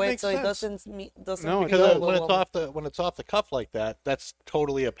enjoy Well, that it. makes So it sense. doesn't No, it Because does. feel when it's overwhelming. off the cuff like that, that's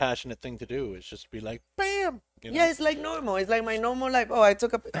totally a passionate thing to do. It's just be like, bam, You know? Yeah, it's like normal. It's like my normal life. Oh, I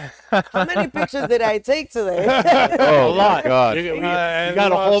took a. How many pictures did I take today? Oh a lot. my God. You, you and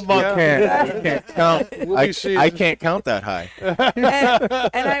got a whole lost- month. You can't count. We'll I, be seeing- I can't count that high.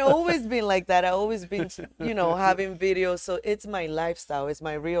 and I always been like that. I always been, having videos. So it's my lifestyle. It's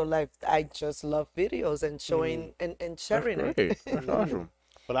my real life. I just love videos and showing and sharing it. Great. That's awesome.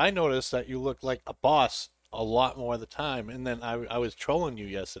 But I noticed that you look like a boss a lot more of the time. And then I was trolling you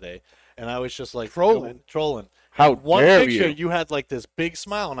yesterday, and I was just like trolling. How One dare picture, you? you had like this big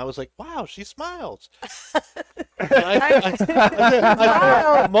smile, and I was like, "Wow, she smiles."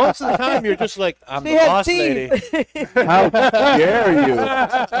 Most of the time, you're just like, "I'm She the had boss lady." teeth. How dare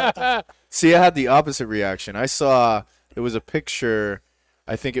you? See, I had the opposite reaction. I saw it was a picture.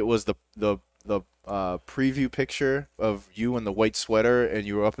 I think it was the preview picture of you in the white sweater, and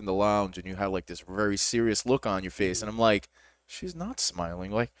you were up in the lounge, and you had like this very serious look on your face, and I'm like, she's not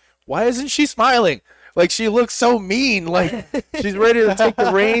smiling. Like, why isn't she smiling? Like, she looks so mean. Like, she's ready to take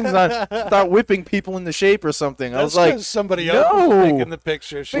the reins on, start whipping people into shape or something. I was That's like, 'cause somebody else no. was taking the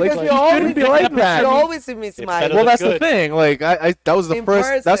picture. She Because was you like, always shouldn't be like that. You always see me better smiling. well, look that's the good. thing. Like, I that was the In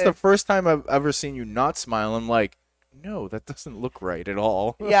first. That's the person. first time I've ever seen you not smile. I'm like, no, that doesn't look right at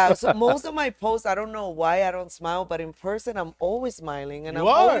all. Yeah, so most of my posts, I don't know why I don't smile, but in person, I'm always smiling and You I'm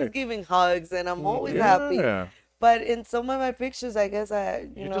are. always giving hugs and I'm always happy. Yeah. But in some of my pictures, I guess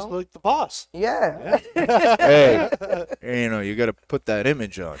You just look like the boss. yeah. Hey, you got to put that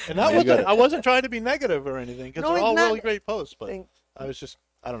image on. And that You wasn't, gotta- I wasn't trying to be negative or anything, because No, they're it's all not. really great posts. But Thank- I was just,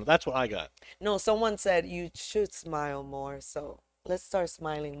 I don't know. That's what I got. No, someone said you should smile more, so let's start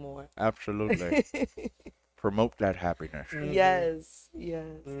smiling more. Absolutely. Promote that happiness. Yes, yes.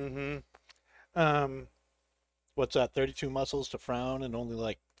 What's that? 32 muscles to frown and only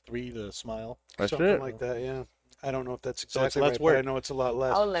like 3 to smile. That's something it. like that, yeah. I don't know if that's So it's exactly less right, but I work. know it's a lot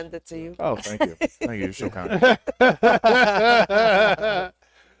less. I'll lend it to you. Oh, thank you. Thank you. You're so kind.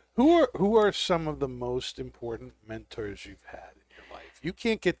 Who are some of the most important mentors you've had in your life? You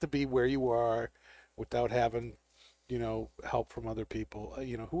can't get to be where you are without having, help from other people.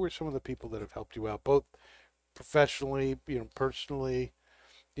 Who are some of the people that have helped you out, both professionally, personally,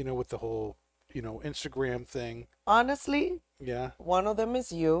 with the whole, Instagram thing? Honestly, Yeah. one of them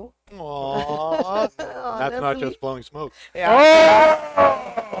is you. Aww. That's not Honestly. just blowing smoke. Yeah.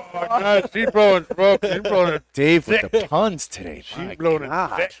 She's blowing smoke. She's blowing it. Dave with the puns today. My She's blowing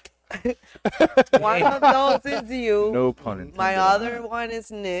God. it. One of those is you. No pun intended. My other one is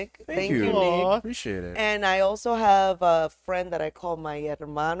Nick. Thank you, Nick. Aw. Appreciate it. And I also have a friend that I call my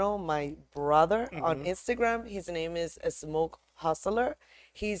hermano, my brother, on Instagram. His name is a Smoke Hustler.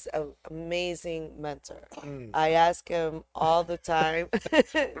 He's an amazing mentor. I ask him all the time.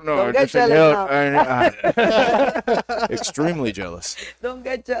 Don't get jealous now. Extremely jealous. Don't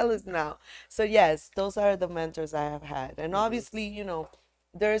get jealous now. So yes, those are the mentors I have had. And obviously,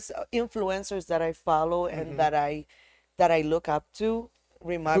 there's influencers that I follow and that I look up to.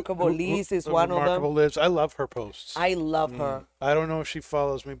 Remarkable Liz is one of Remarkable them. Liz. I love her posts. I love her. I don't know if she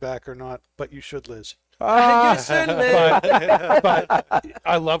follows me back or not, but you should, Liz. You should live. But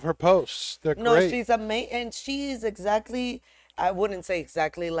I love her posts. They're No, great. she's amazing, and she is exactly. I wouldn't say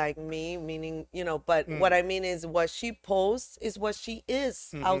exactly like me, meaning but what I mean is what she posts is what she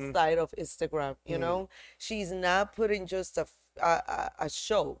is outside of Instagram. She's not putting just a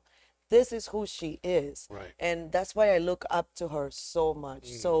show. This is who she is. Right. And that's why I look up to her so much.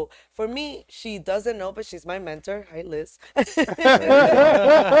 So for me, she doesn't know, but she's my mentor. Hi, Liz.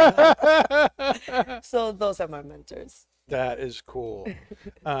 So those are my mentors. That is cool.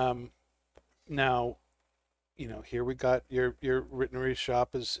 Now, here we got your Ritnery shop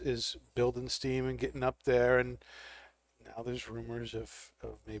is building steam and getting up there, and now there's rumors of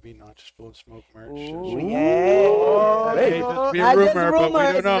maybe not just blowing smoke merch. Ooh, yeah. Hey, just be a Not just rumor, but we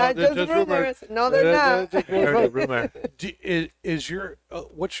rumors, don't know. not There's just rumors. rumors. No, they're not. Is your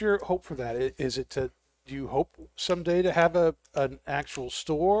what's your hope for that? Is it to do you hope someday to have an actual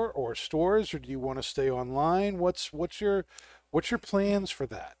store or stores, or do you want to stay online? What's your plans for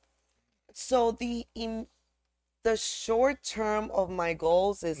that? So the short term of my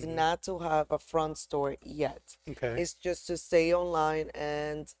goals is not to have a front store yet. Okay. It's just to stay online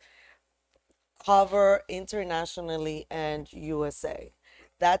and cover internationally and USA.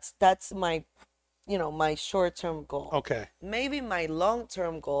 That's my my short term goal. Okay. Maybe my long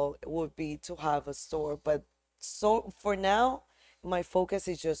term goal would be to have a store, but so for now my focus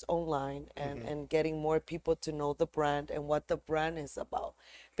is just online and getting more people to know the brand and what the brand is about,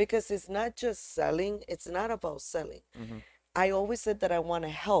 because it's not just selling. It's not about selling. I always said that I want to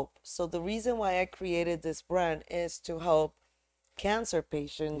help. So the reason why I created this brand is to help cancer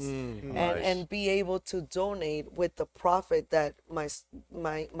patients Nice. and be able to donate with the profit that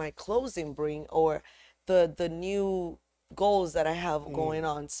my closing bring, or the new goals that I have going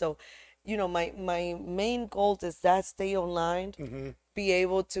on. So, you know, my main goal is that stay online, be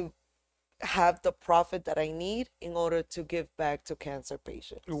able to have the profit that I need in order to give back to cancer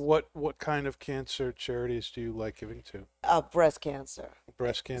patients. What kind of cancer charities do you like giving to? Breast cancer.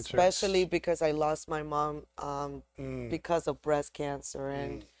 Breast cancer. Especially because I lost my mom because of breast cancer,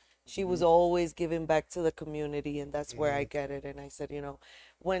 and she was always giving back to the community, and that's where I get it. And I said, you know,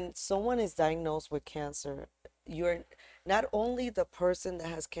 when someone is diagnosed with cancer, you're not only the person that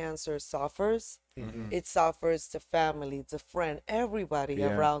has cancer suffers, it suffers the family, the friend, everybody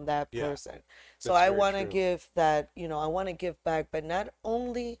Yeah. around that Yeah. person. So That's I very want to true. give that, you know, I want to give back, but not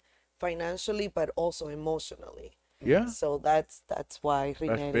only financially, but also emotionally. Yeah. So that's why That's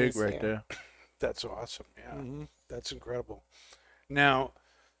Renee big is right here. there. That's awesome. Yeah, that's incredible. Now,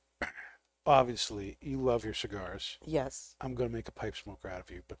 obviously, you love your cigars. Yes. I'm going to make a pipe smoker out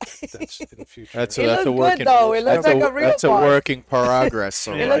of you, but that's in the future. That's It that's a looks working. good, though. It looks that's like a real That's boss. a working progress.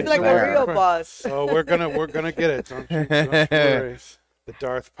 It Yeah, looks like there. a real boss. So we're gonna get it. Don't you worry. The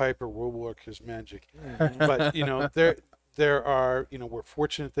Darth Piper will work his magic. But you know, there are, you know, we're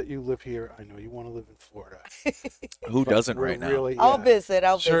fortunate that you live here. I know you want to live in Florida. Who but doesn't we're right now? really, I'll yeah. visit.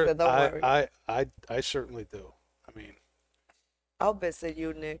 I'll Sure, visit. Don't worry. I certainly do. I mean, I'll visit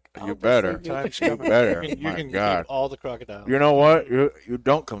you, Nick. I'll You visit better. you. time's You coming. better. You My can God. keep all the crocodiles. You know what? You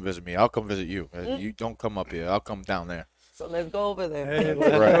don't come visit me. I'll come visit you. You don't come up here. I'll come down there. So let's go over there. Hey,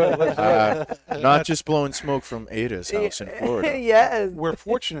 let's do Right. it, let's do it. Not just blowing smoke from Ada's house in Florida. Yes. We're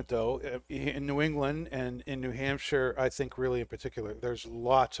fortunate though in New England and in New Hampshire. I think really in particular, there's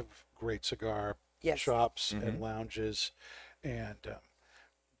lots of great cigar Yes. shops and lounges, and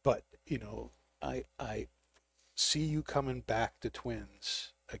but you know, I see you coming back to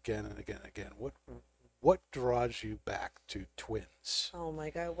Twins again and again and again. What draws you back to Twins? Oh my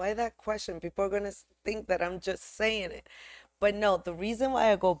God, why that question? People are going to think that I'm just saying it. But no, the reason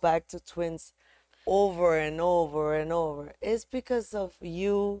why I go back to Twins over and over and over is because of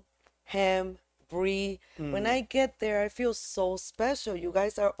you, him, Bree. When I get there, I feel so special. You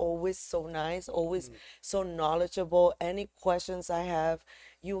guys are always so nice, always so knowledgeable. Any questions I have,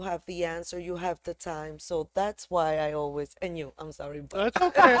 you have the answer, you have the time. So that's why I always, and you, I'm sorry, but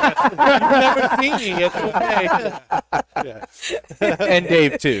That's okay. You've never seen me. It's okay. Yeah. And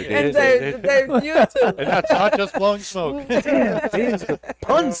Dave too. and Dave. Dave, you too. And that's not just blowing smoke.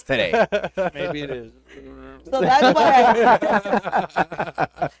 Puns today. Maybe it is. So that's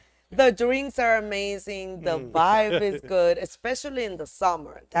why the drinks are amazing. The vibe is good, especially in the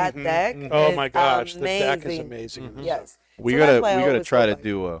summer. That deck. Oh is my gosh, the deck is amazing. amazing. Yes. We So gotta that's why I we gotta always try go to back.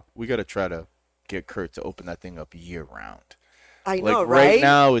 do a we gotta try to get Kurt to open that thing up year round. I Like know, right right?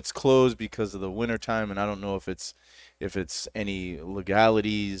 now it's closed because of the winter time, and I don't know if it's any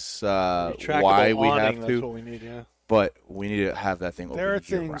legalities Retractable why we awning, have That's to, what we need, yeah. but we need to have that thing open There are year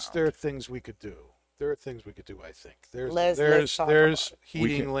things. round. There are things we could do. There are things we could do. I think there's Let's talk there's about We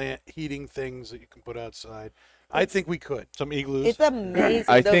heating can- heating things that you can put outside. I think we could. Some igloos. It's amazing.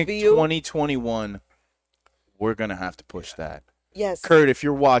 I the think view. 2021 we're gonna have to push that. Yes. Kurt, if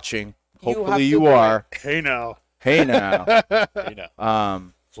you're watching, You have hopefully to you do it. are. Hey now. Hey now, You know,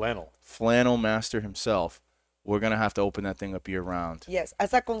 flannel. Flannel Master himself. We're gonna have to open that thing up year round. Yes,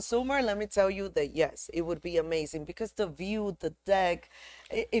 as a consumer, let me tell you that yes, it would be amazing because the view, the deck,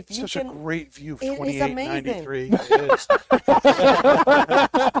 if you Such a can, great view of It is 2893. It is.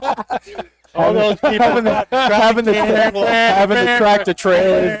 All those people having the tractor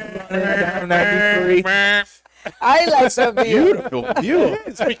trailers running down 93. I like the view. Beautiful view.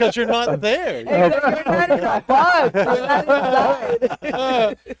 It's because you're not there. Because you're not in the box, you're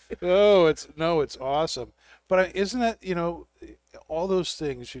not inside. It's awesome. But isn't that, you know, all those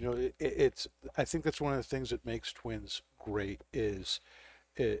things, you know, it's I think that's one of the things that makes Twins great is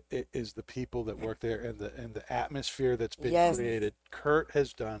the people that work there and the atmosphere that's been Yes. created. Kurt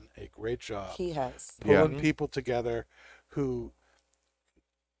has done a great job He has. Yeah. pulling people together who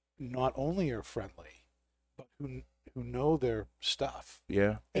not only are friendly, but who know their stuff.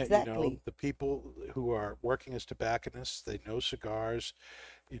 Yeah. And, you know, Exactly. the people who are working as tobacconists, they know cigars.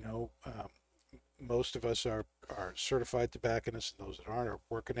 You know, most of us are certified tobacconists, and those that aren't are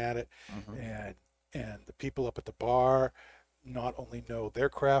working at it. And the people up at the bar not only know their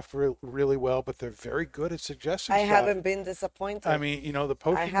craft really well, but they're very good at suggesting I stuff. haven't been disappointed. I mean, you know, the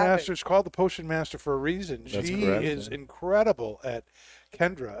potion haven't. master is called the potion master for a reason. That's She correct, is yeah. incredible at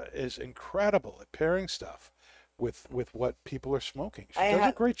Kendra is incredible at pairing stuff with what people are smoking. She I does a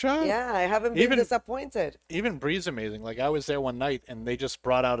ha- great job. Yeah, I haven't been Even- disappointed. Even Bree's amazing. Like I was there one night and they just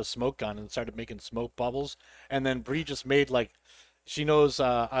brought out a smoke gun and started making smoke bubbles. And then Bree just made like, she knows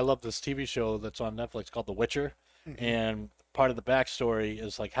I love this TV show that's on Netflix called The Witcher. And part of the backstory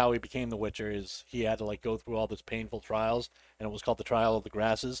is like how he became the Witcher is he had to like go through all this painful trials, and it was called the Trial of the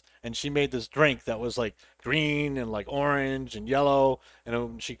Grasses. And she made this drink that was like green and like orange and yellow,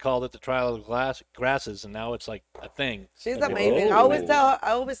 and she called it the Trial of the Grasses, and now it's like a thing. She's that people- amazing. I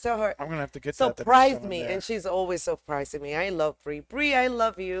always tell her, I'm gonna have to get that. the next surprise time I'm me, there. and she's always surprising me. I love Bree. Bree, I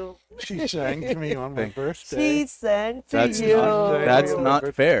love you. She sang to me on my birthday. She sang to That's you. not- That's Yeah.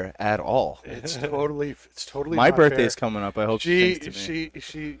 not fair at all. It's totally My not birthday's fair. coming up. I hope she sings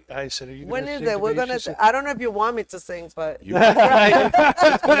to me. I said, are you When gonna is sing it? to We're me? gonna. She said, I don't know if you want me to sing, but You, you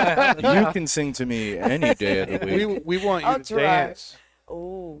can sing to me any day of the week. we want you I'll to try. dance.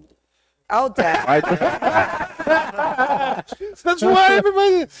 oh, I'll dance. That's why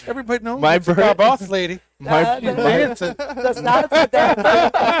everybody knows. My it's a birth- boss lady. my, The salsa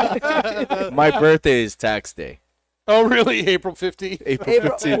dance. my birthday is tax day. Oh, really? April 15th? April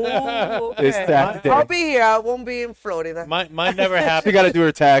April. 15th. Ooh, It's okay. tax day. I'll be here. I won't be in Florida. Mine never She happens. got to do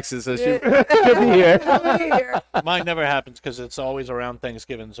her taxes, so she'll be here. I'll be here. Mine never happens because it's always around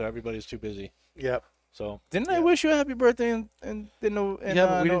Thanksgiving, so everybody's too busy. Yep. So Didn't I wish you a happy birthday in no? Yeah,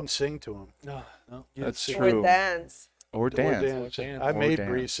 but we didn't sing to him. no. You didn't That's sing true. Or dance. Or or dance. dance. dance. I Or made dance.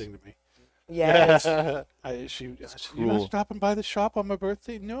 Bree sing to me. Yes. I said, you're not cruel. stopping by the shop on my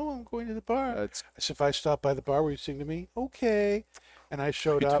birthday? No, I'm going to the bar. That's I said, if I stop by the bar, will you sing to me? Okay. And I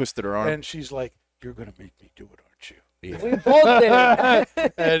showed She up. twisted her arm. And she's like, you're going to make me do it, aren't you? We both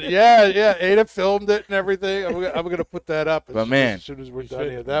did. And yeah, Ada filmed it and everything. I'm gonna put that up But man, as soon as we're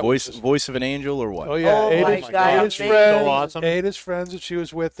done here. That was just- voice of an angel or what? Oh yeah, Oh my Ada's, God, Ada's amazing. friends, So awesome. Ada's friends that she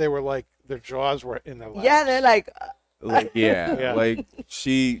was with, they were like their jaws were in their laps. Yeah, they're like, Like yeah, Yeah. like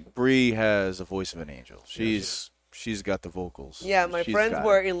Bree has a voice of an angel. She's got the vocals. yeah, my She's friends got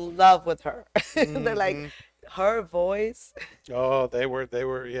were it. in love with her. They're like, her voice. Oh, they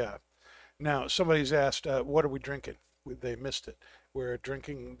were. Yeah. Now somebody's asked, what are we drinking? They missed it. We're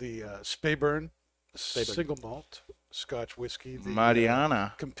drinking the Speyburn single malt Scotch whiskey. The,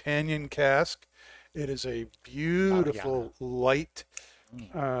 Mariana. companion cask. It is a beautiful light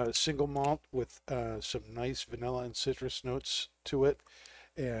single malt with some nice vanilla and citrus notes to it,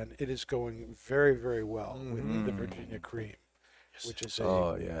 and it is going very, very well with the Virginia Cream, which is a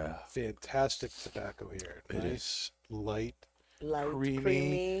Oh yeah. fantastic tobacco here. Nice, light, Light, creamy.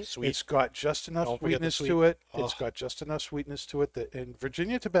 creamy. Sweet. It's got just enough Don't forget the sweetness sweet. to it. It's Oh. got just enough sweetness to it that, and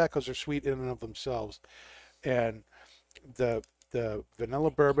Virginia tobaccos are sweet in and of themselves, and the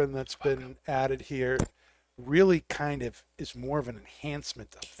vanilla bourbon that's been added here really kind of is more of an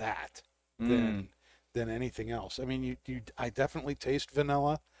enhancement of that than anything else. I mean, I definitely taste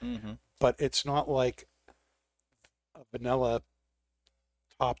vanilla, Mm-hmm. but it's not like a vanilla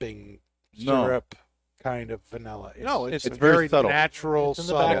topping No. syrup kind of vanilla. No, it's it's a very very subtle. natural, It's in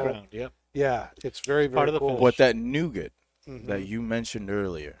the subtle. background. Yep. Yeah, it's very, very Part of the cool. finish. But that nougat Mhm. that you mentioned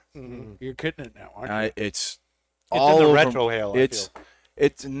earlier, Mhm. You're getting it now, aren't you? it's It's all in the over- retro hail. It's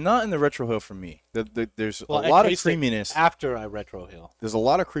it's not in the retro hill for me. There's Well, a I lot of tasted it creaminess. after I retro hail. There's a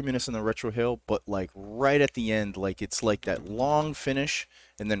lot of creaminess in the retro hill, but like right at the end, like it's like that long finish,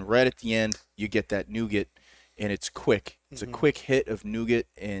 and then right at the end you get that nougat, and it's quick. It's a quick hit of nougat,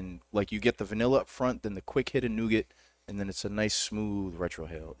 and like you get the vanilla up front, then the quick hit of nougat, and then it's a nice smooth retro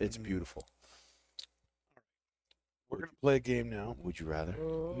hill. It's beautiful. We're gonna play a game now. Would you rather?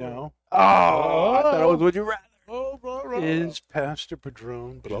 No. Oh, I thought it was would you rather. Is Pastor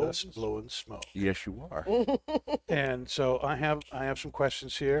Padron just blowing smoke? Yes, you are. And so I have some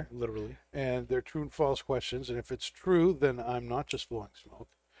questions here, Literally. and they're true and false questions. And if it's true, then I'm not just blowing smoke,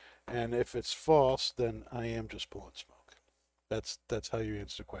 and if it's false, then I am just blowing smoke. That's how you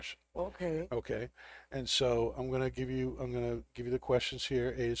answer the question. Okay. Okay, and so I'm gonna give you the questions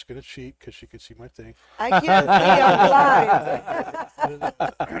here. Ada's gonna cheat because she can see my thing. I can't see. I'm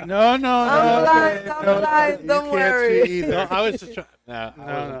blind. No, I'm blind, I'm blind, you don't can't worry. see No, either. I was just trying. No,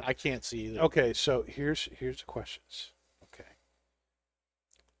 No. I can't see either. Okay, so here's the questions. Okay,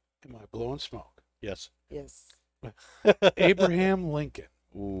 am I blowing smoke? Yes. Yes. Abraham Lincoln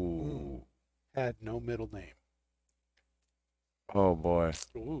Ooh. had no middle name. Oh boy.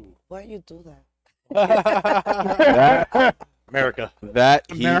 Ooh. Why you do that? That America. that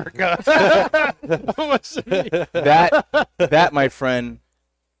he America. that my friend.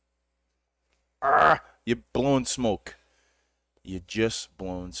 You're blowing smoke. You're just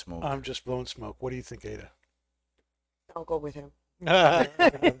blowing smoke. I'm just blowing smoke. What do you think, Ada? I'll go with him. I'm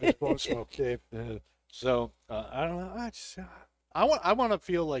just blowing smoke, Dave. So I don't know. I want to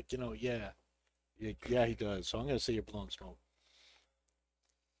feel like yeah, he does. So I'm gonna say you're blowing smoke.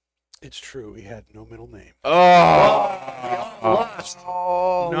 It's true. He had no middle name. Oh,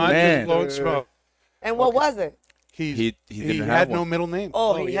 Not man. just blowing smoke. and what was it? He didn't had have no one. middle name.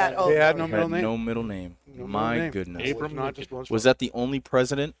 Oh, he had. Oh, He had sorry. no middle name. No middle name. No My middle name. goodness. It was not just blowing smoke. Was that the only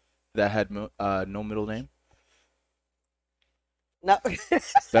president that had no middle name? No.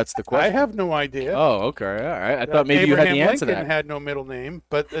 That's the I question. have no idea. Oh, okay. All right. I thought maybe you had Abraham the answer to Lincoln that. had no middle name,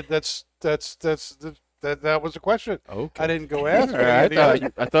 but that was the question. Okay. I didn't go ask. All right,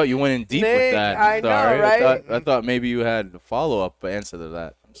 I thought you went in deep with Nick, that. I know, Sorry. right? I thought maybe you had a follow-up answer to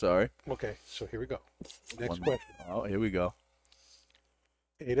that. I'm sorry. Okay, so here we go. Next One- question. Oh, here we go.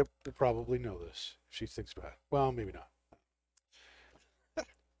 Ada would probably know this if she thinks about it. Well, maybe not.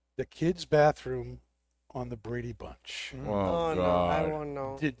 The kids' bathroom on the Brady Bunch Oh, Oh no, I won't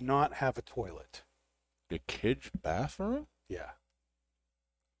know. did not have a toilet. The kids' bathroom Yeah.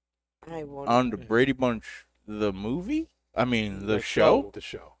 I won't. on the Brady Bunch, the movie? I mean, the show? The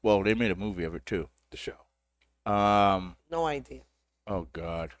show. Well, they made a movie of it too. The show. No idea. Oh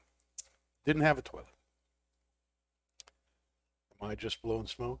God. Didn't have a toilet. Am I just blowing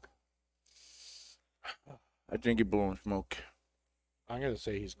smoke? I think you're blowing smoke. I'm gonna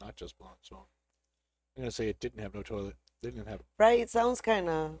say he's not just blowing smoke. I'm gonna say it didn't have no toilet. They didn't have. Right? It sounds kind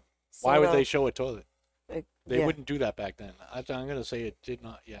of. Why would they show a toilet? Like, They yeah. wouldn't do that back then. I'm gonna say it did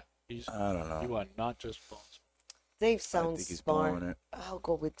not. Yeah, I don't know. you are not just blowing smoke. Dave I sounds think he's smart. blowing it. I'll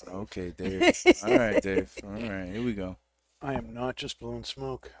go with Dave. Okay, Dave. All right, Dave. All right, here we go. I am not just blowing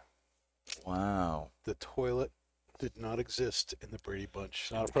smoke. Wow. The toilet did not exist in the Brady Bunch.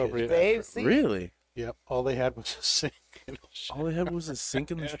 Not appropriate. Dave, see? Really? Yep. All they had was a sink and a All they had was a sink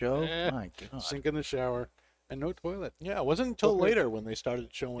in the show? My God. sink in the shower and no toilet. Yeah, it wasn't until Okay. later when they started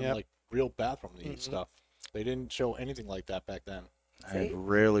showing Yep. like real bathroom neat Mhm. stuff. They didn't show anything like that back then. I have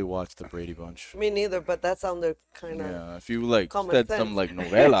rarely watched the Brady Bunch. Me neither, but that sounded kind of. Yeah, if you like Common said sense. some like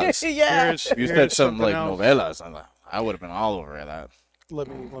novelas, Yeah. if you said Here's something like else. novelas, I would have been all over that. Let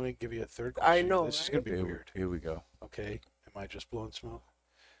me give you a third I question. know, This is right? gonna be Here, weird. here we go. Okay. Am I just blowing smoke?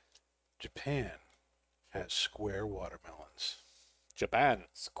 Japan has square watermelons. Japan,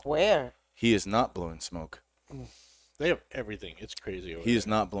 Square. He is not blowing smoke. they have everything. It's crazy. Over He is there.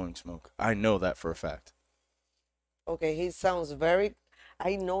 not blowing smoke. I know that for a fact. Okay, he sounds very.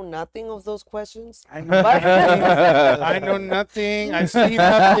 I know nothing of those questions. I know nothing. I know nothing. I see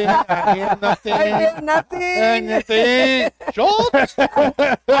nothing. I hear nothing. I did nothing. Nothing. Schultz.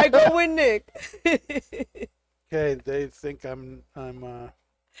 I go with Nick. Okay, they think I'm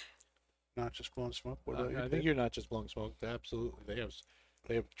not just blowing smoke. What about you? I think Dave? you're not just blowing smoke. Absolutely,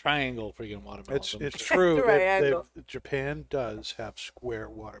 they have triangle freaking watermelons. It's true. that Triangle. Japan does have square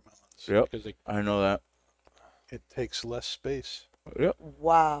watermelons. Yep, because they I know that. It takes less space. Yep.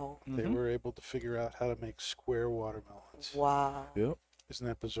 Wow. They were able to figure out how to make square watermelons. Wow. Yep. Isn't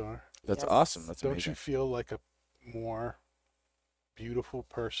that bizarre? That's Yes. awesome. That's Don't amazing. you feel like a more beautiful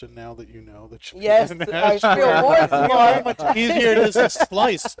person now that you know that Japan Yes, has I feel more smart. much easier it is to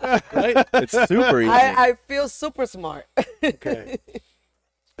slice, right? It's super easy. I feel super smart. Okay.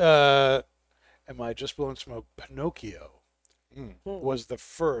 Am I just blowing smoke? Pinocchio was the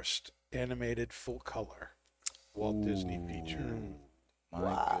first animated full color Walt Disney feature.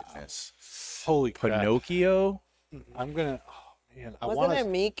 My goodness. Holy crap! Pinocchio? I'm gonna. Oh man, I Wasn't want it to.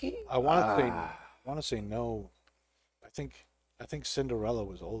 Mickey? I want to say. I want to say no. I think Cinderella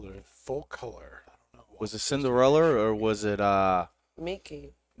was older. Full color. Was it Cinderella or was it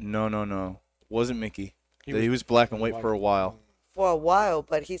Mickey. No. Wasn't Mickey. He He was black and white for a while. For a while,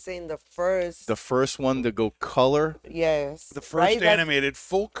 but he's saying the first. The first one to go color. Yes. The first right? That's- animated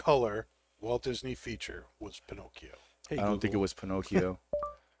full color Walt Disney feature was Pinocchio. Hey, I don't think it Google. was Pinocchio.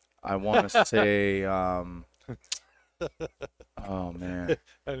 I want to say oh man.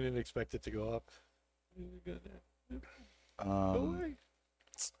 I didn't expect it to go up.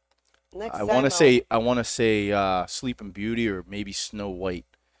 Next I time want I'll- to say Sleeping Beauty or maybe Snow White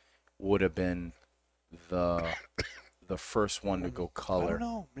would have been the first one to go I color. don't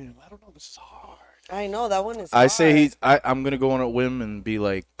know, man. I don't know. This is hard. I know that one is. I say hard. I'm gonna go on a whim and be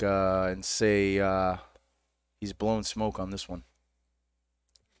like and say he's blowing smoke on this one.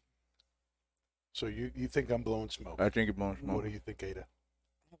 So you think I'm blowing smoke? I think you're blowing What smoke. do you think, Ada?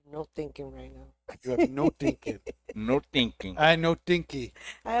 I have no thinking right now. You have no thinking. No thinking. I no thinky.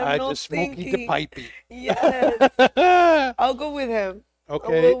 I have I no just smoky the thinking. pipey. Yes. I'll go with him. I'll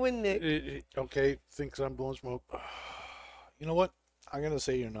Okay. go with Nick. Okay. Thinks I'm blowing smoke. You know what? I'm gonna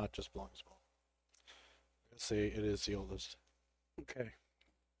say you're not just blowing smoke. I'm gonna say it is the oldest. Okay.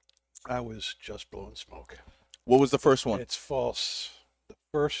 I was just blowing smoke. What was the first one? It's false. The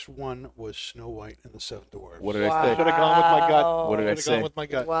first one was Snow White and the Seven Dwarfs. What did I say? Should have gone with my gut. Wow. What did I Should have say? gone with my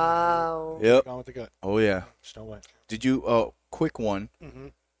gut. Wow. Yep. Gone with the gut. Oh yeah. Snow White. Did you? Quick one. Mm-hmm.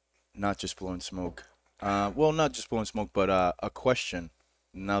 Not just blowing smoke. Well, not just blowing smoke, but a question.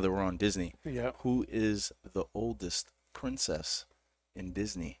 Now that we're on Disney, Yeah. who is the oldest princess in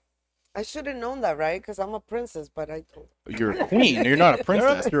Disney? I should have known that, right? Because I'm a princess, but I don't. You're a queen. You're not a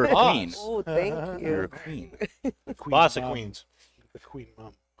princess. You're a queen. Oh, thank You're a you. queen. The Queen Boss of Mom. Queens. The Queen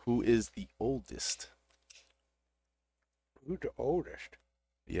Mom. Who is the oldest? Who's the oldest?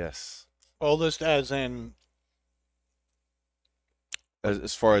 Yes. Oldest as in.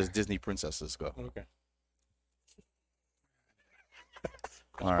 As far as Disney princesses go. Okay.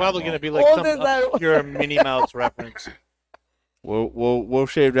 All right, Probably well, going to be like Old some as I- obscure Minnie Mouse reference. We'll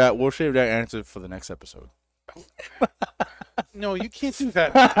shave that. We'll shave that answer for the next episode. No, you can't do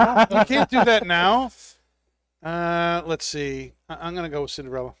that. You can't do that now. Let's see. I'm gonna go with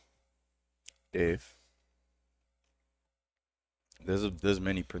Cinderella. Dave. There's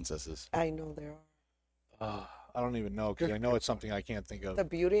many princesses. I know there are. I don't even know because I know it's something I can't think of. The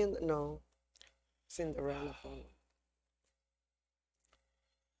Beauty and no. Cinderella.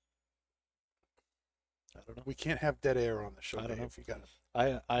 I don't know. We can't have dead air on the show. I don't know. Dave. You got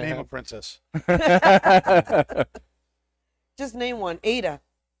I name a have, princess. Just name one. Ada.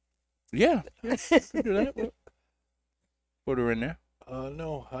 Yeah. We can do that. Put her in there.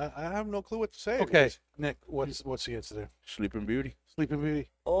 no, I have no clue what to say. Okay, Nick. What's the answer there? Sleeping Beauty. Sleeping Beauty.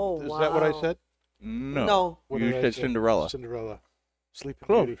 Oh, Is wow. that what I said? No. No. What You did I said say? Cinderella. Cinderella. Sleeping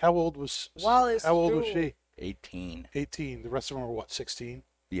Close. Beauty. How old was? Wow, it's How old was true. she? 18. 18. The rest of them were what? 16.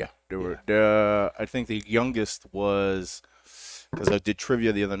 Yeah. There were. I think the youngest was because I did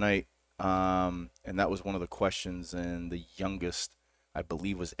trivia the other night, and that was one of the questions, and the youngest, I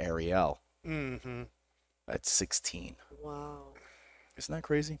believe, was Ariel Mm-hmm. at 16. Wow. Isn't that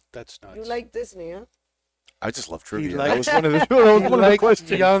crazy? That's nuts. You like Disney, huh? I just love trivia. likes- That was one of the, that was He one of the likes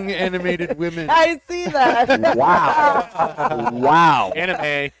questions. young animated women. I see that. Wow. Wow.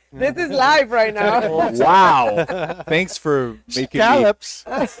 Anime. This is live right now. Wow. Thanks for making Scallops.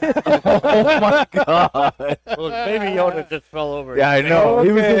 me. Oh my god. Well, Baby Yoda just fell over. Yeah, I know.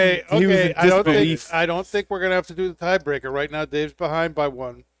 He was Okay, in, he was in I don't think disbelief. I don't think we're gonna have to do the tiebreaker right now. Dave's behind by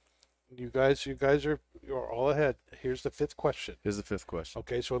one. You guys you're all ahead. Here's the fifth question. Here's the fifth question.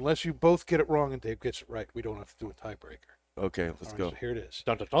 Okay, so unless you both get it wrong and Dave gets it right, we don't have to do a tiebreaker. Okay, All let's right, go. so here it is.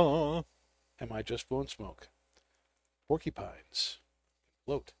 Dun, dun, dun. Am I just blowing smoke? Porcupines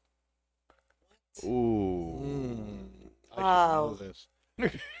float. Ooh. I should Wow. know this.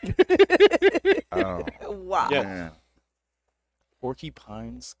 Oh, Wow. Yeah. man.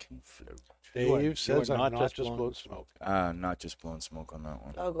 Porcupines can float. Dave says are I'm not not just just blowing blowing smoke. Not just blowing smoke on that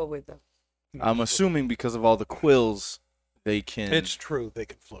one. I'll go with them. I'm assuming because of all the quills, they can. It's true. They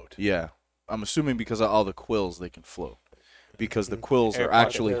can float. Yeah. I'm assuming because of all the quills, they can float. Because the quills Air are pocket.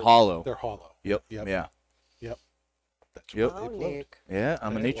 actually They're- hollow. They're hollow. Yep. Yep. Yeah. That's Yep. why Wow, they float. Nick. Yeah.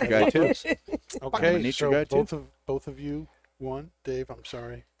 I'm a Okay, nature well, guy too. Okay, nature so guy, too. both of you won. Dave, I'm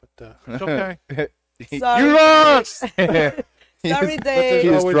sorry, but It's okay. Sorry, You lost. Sorry, He Dave.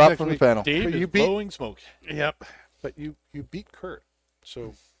 is always dropped next from the week. panel. Dave But is you beat- blowing smoke. yep. But you beat Kurt,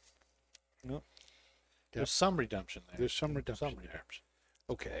 so There's some redemption there. there's some redemption Some there. redemption.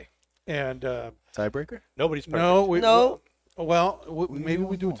 Okay, and Tiebreaker? Nobody's perfect. no, No. Well, maybe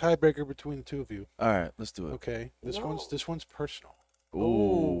we do a tiebreaker between the two of you. All right, let's do it. Okay, this No. one's personal.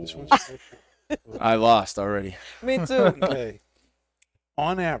 Ooh. This one's personal. I lost already. Me too. Okay.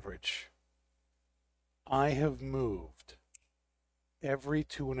 On average, I have moved every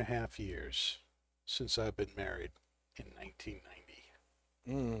 2.5 years since I've been married in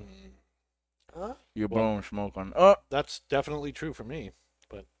 1990. Huh? You're Well- blowing smoke on. Oh. That's definitely true for me.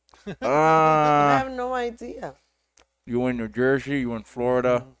 I have no idea. You in New Jersey? You in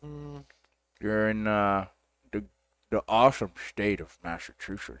Florida? Mhm. You're in the awesome state of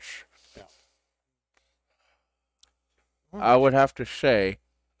Massachusetts. Yeah. I would have to say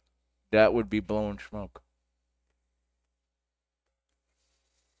that would be blowing smoke.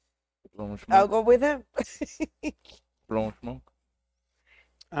 Blowing I'll smoke. go with him. Blowing smoke.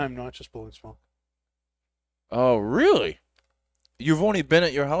 I'm not just blowing smoke. Oh, really? You've only been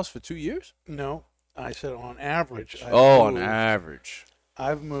at your house for 2 years? No, I said on average. On average.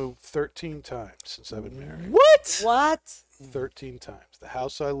 I've moved 13 times since I've been married. What? What? 13 times. The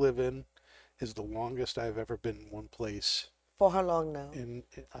house I live in is the longest I've ever been in one place. For how long now? And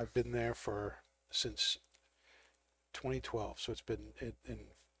I've been there since 2012. So it's been in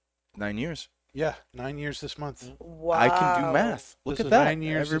 9 years. Yeah, 9 years this month. Wow. I can do math. Look This at is that, 9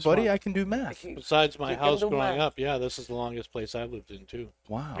 years this everybody. month. I can do math. Besides my You can house do growing math. up, yeah, this is the longest place I lived in too.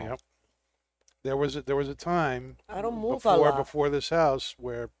 Wow. Yep. There was a time I don't move a lot. before this house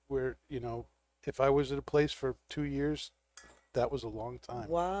where you know, if I was at a place for 2 years, that was a long time.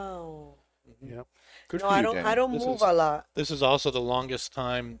 Wow. Yep. Good No, for I you, don't. Dan. I don't This move is- a lot. This is also the longest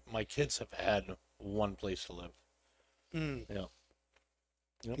time my kids have had one place to live, Mm. Yeah.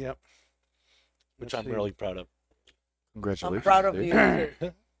 Yep. Yep. which Let's I'm see. really proud of. Congratulations. I'm proud of dude.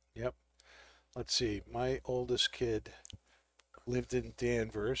 you. Yep. Let's see. My oldest kid lived in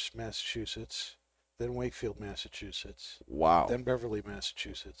Danvers, Massachusetts, then Wakefield, Massachusetts, Wow. then Beverly,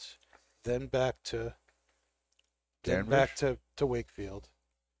 Massachusetts, then back to Danvers? to Wakefield,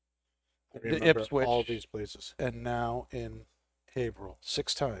 I The remember Ipswich. all these places. and now in Haverhill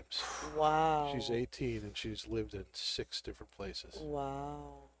 6 times. Wow. She's 18 and she's lived in 6 different places.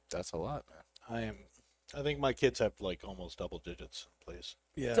 Wow. That's a lot, man. I am. I think my kids have like almost double digits in place.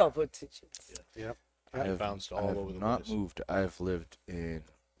 Yeah. Double digits. Yep. I have bounced all I have over the not place. moved. I've lived in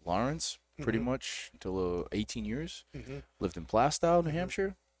Lawrence pretty Mhm. much until 18 years. hmm Lived in Plastow, New Mhm.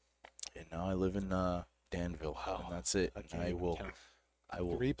 Hampshire, and now I live in Danville. Wow. And that's it. I And can't I even will. count. I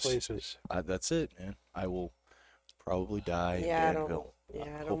will. 3 places. That's it, man. I will probably die Yeah, I in don't. Danville. Yeah, I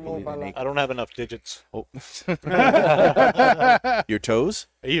don't Hopefully move a they lot. make- I don't have enough digits, Oh. Your toes?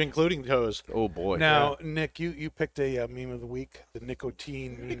 even including toes. Oh boy. Now, Nick, you picked a meme of the week, the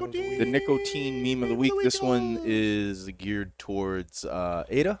nicotine meme of the week. The nicotine meme of the week. This one is geared towards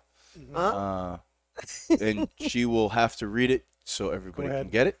Ada, Huh? and she will have to read it so everybody Go can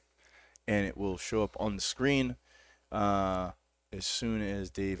ahead. get it, and it will show up on the screen as soon as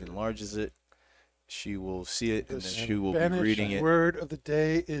Dave enlarges it. She will see it, and The then she will be Spanish reading it. word of the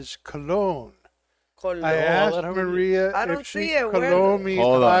day is cologne. Cologne. I asked let her read it. Maria I don't if she see it. Where cologne the- me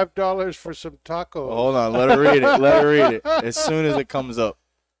Hold on. $5 for some tacos. Hold on, let her read it. Let her read it as soon as it comes up.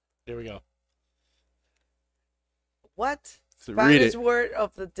 Here we go. What? So read Spanish it. word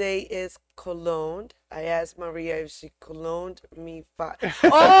of the day is cologne. I asked Maria if she cologned me five.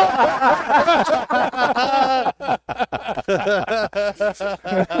 All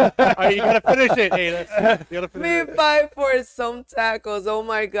right, you gotta finish it, Ada. You gotta Me finish it. five for some tacos. Oh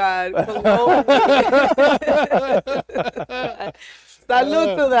my God. Cologne.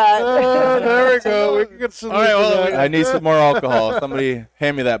 Salud to that. There we go. We can get some. All right, well, I need some more alcohol. Somebody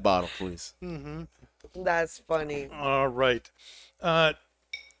hand me that bottle, please. Mm-hmm. That's funny. All right.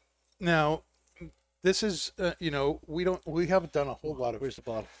 Now, this is we haven't done a whole lot Where's the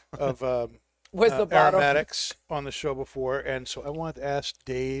bottle? of Where's the bottle? aromatics on the show before, and so I wanted to ask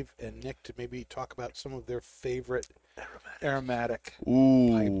Dave and Nick to maybe talk about some of their favorite aromatic pipe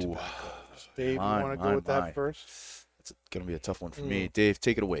Ooh, tobaccos. Dave, Mine, you want to go mine, with mine. that first? it's gonna be a tough one for me. Dave,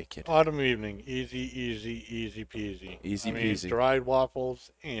 take it away, kid. Autumn evening, easy peasy. Easy I mean, peasy. dried waffles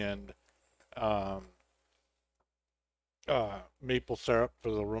and maple syrup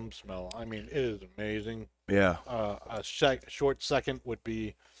for the room smell. I mean, it is amazing. Yeah. A short second would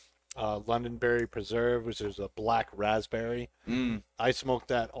be Londonberry Preserve, which is a black raspberry. Mm. I smoke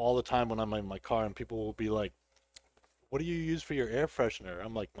that all the time when I'm in my car, and people will be like, "What do you use for your air freshener?"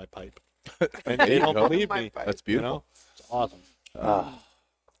 I'm like, "My pipe," and There they you don't go. believe My me. pipe. That's You beautiful. know, it's awesome.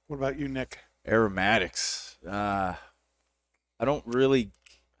 What about you, Nick? Aromatics. I don't really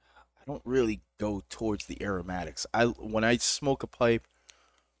go towards the aromatics. When I smoke a pipe,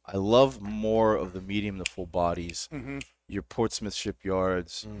 I love more of the medium to full bodies. Mm-hmm. Your Portsmouth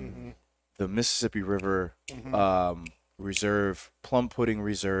shipyards, Mm-hmm. the Mississippi River Mhm. Reserve, Plum Pudding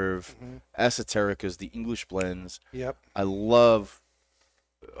Reserve, Mhm. Esotericas, the English blends. Yep. I love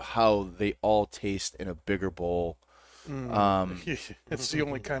how they all taste in a bigger bowl. It's the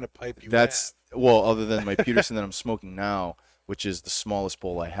only kind of pipe you That's well, other than my Peterson that I'm smoking now, which is the smallest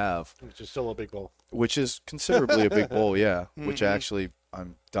bowl I have, Which is still a big bowl. which is considerably a big bowl, yeah. Which Mhm. actually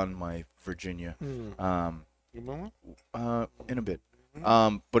I'm done my Virginia You want one? in a bit.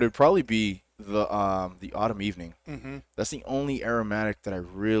 But it'd probably be the autumn evening. Mm-hmm. That's the only aromatic that I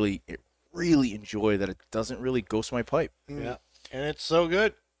really enjoy that it doesn't really ghost my pipe, Yeah, and it's so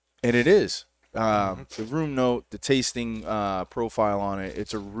good. and it is. The room note, the tasting profile on it,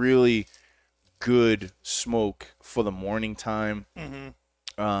 it's a really good smoke for the morning time.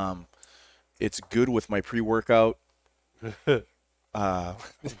 Mm-hmm. It's good with my pre-workout. I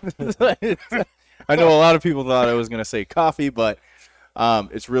know a lot of people thought I was gonna say coffee, but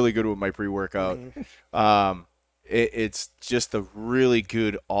it's really good with my pre-workout. it's just a really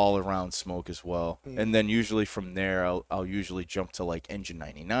good all-around smoke as well. Mm. And then usually from there, I'll usually jump to like Engine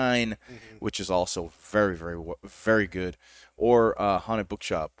 99, which is also very, very good, or Haunted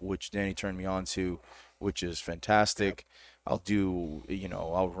Bookshop, which Danny turned me on to, which is fantastic. I'll do, do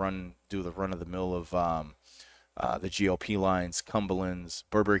the run of the mill of the GLP lines, Cumberlands,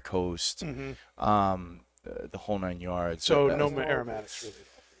 Burberry Coast, the whole 9 yards. So Uh, no aromatics really.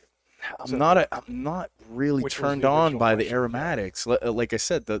 I'm not really Which was turned the on original by the question, yeah. aromatics. Like I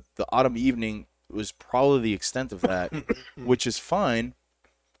said, the autumn evening was probably the extent of that, which is fine.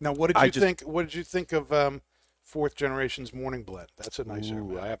 Now, what did I you just- think? What did you think of fourth generation's morning blend? That's a nice Ooh,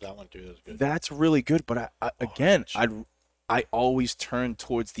 aromatic. I have that one too. That's good. That's really good, but I always turn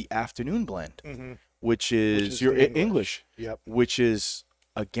towards the afternoon blend, Mhm. which is is your the English. Yep. Which is,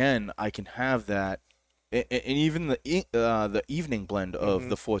 again, I can have that, and even the evening blend of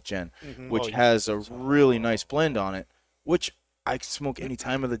the fourth gen, which Oh, yeah. has a really nice blend on it, which I can smoke any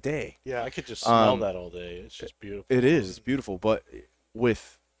time of the day. Yeah. I could just smell Um, that all day. It's just beautiful. It is. It's beautiful. But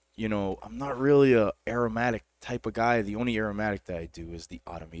with, I'm not really a aromatic type of guy. The only aromatic that I do is the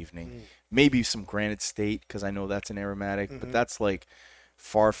autumn evening. Maybe some Granite State, because I know that's an aromatic, but that's like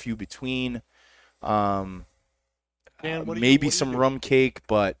far few between. Dan, what do you- Maybe what do you some do? rum cake,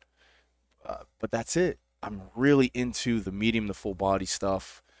 but that's it. I'm really into the medium to full body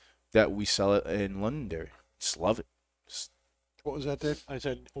stuff that we sell it in Londonderry. Just love it. What was that, Dave? I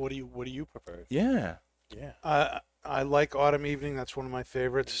said, what do you prefer? Yeah. Yeah. I like Autumn Evening. That's one of my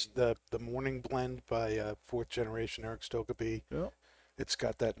favorites. The Morning Blend by fourth generation Eric Stokeby. Yeah. It's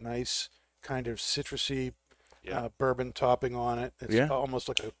got that nice kind of citrusy Yeah. bourbon topping on it. It's Yeah. almost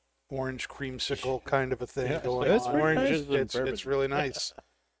like a orange creamsicle kind of a thing Yeah, it's going like That's on. very nice. oranges and It's bourbon. really nice.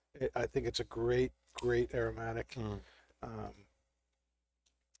 I think it's a great aromatic. Mm.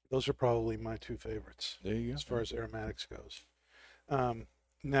 Those are probably my two favorites There you go. as far as aromatics goes.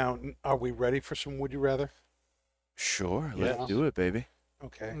 Now, are we ready for some Would You Rather? Sure. Yeah. Let's do it, baby.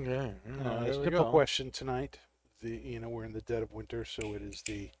 Okay. Yeah. Simple question tonight. We're in the dead of winter, so it is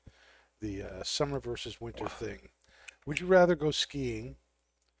the summer versus winter thing. Would you rather go skiing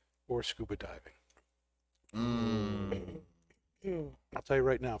or scuba diving? I'll tell you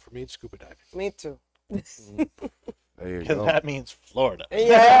right now. For me, it's scuba diving. Me too. There you And go. that means Florida.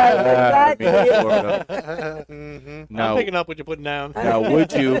 Yeah, exactly. Florida. Mm-hmm. I'm Now, picking up what you're putting down.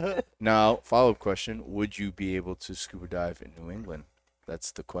 follow-up question, would you be able to scuba dive in New England?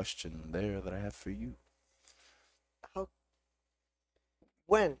 That's the question there that I have for you.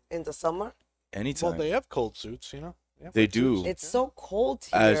 When? In the summer? Anytime. Well, they have cold suits, They do. It's so cold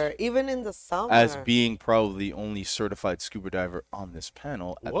As- here, even in the summer. As being probably the only certified scuba diver on this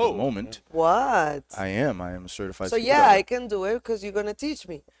panel at Whoa. the moment, What? I am a certified So scuba yeah, diver. I can do it because you're gonna teach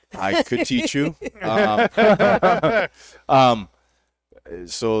me. I could teach you.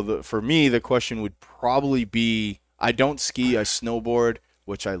 For me, the question would probably be: I don't ski, I snowboard,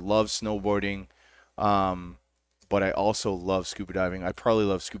 which I love snowboarding, but I also love scuba diving. I probably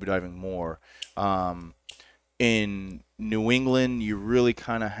love scuba diving more. In New England, you really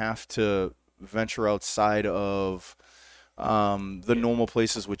kind of have to venture outside of the normal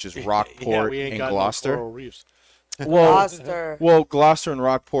places, which is Rockport we ain't and got no Gloucester. coral reefs. Gloucester. Well, Gloucester and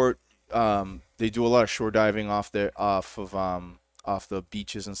Rockport, they do a lot of shore diving off the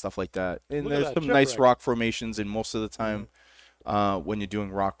beaches and stuff like that. And Look at there's that some nice shipwreck. rock formations. And most of the time, when you're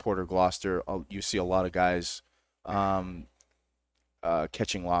doing Rockport or Gloucester, you see a lot of guys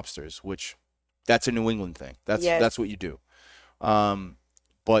catching lobsters, which that's a New England thing. That's Yes. what you do.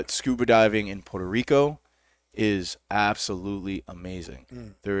 But scuba diving in Puerto Rico is absolutely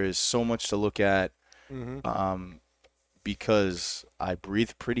amazing. There is so much to look at. Because I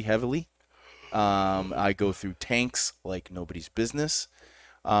breathe pretty heavily. I go through tanks like nobody's business.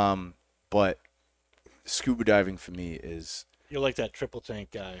 But scuba diving for me is You're like that triple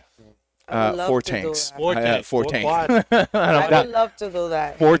tank guy. I would love 4 to do tanks. that. Four I have tanks, 4 four tanks. quad. And I'm I down- would love to do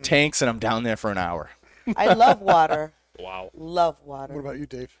that. 4 tanks, and I'm down there for an hour. I love water. Wow. Love What water. about you,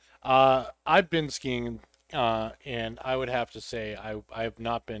 Dave? I've been skiing, and I would have to say I have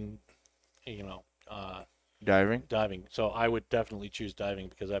not been, Diving. diving. So I would definitely choose diving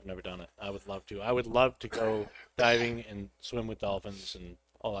because I've never done it. I would love to. I would love to go diving and swim with dolphins and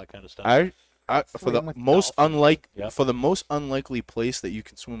all that kind of stuff. For the Swim with most Yep. for the most unlikely place that you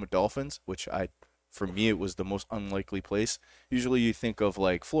can swim with dolphins, for me it was the most unlikely place. Usually you think of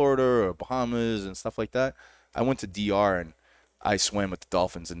like Florida or Bahamas and stuff like that. I went to DR and I swam with the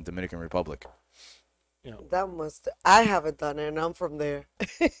dolphins in Dominican Republic. I haven't done it, and I'm from there.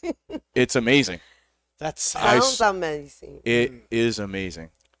 It's amazing. That's. Sounds amazing. It is amazing.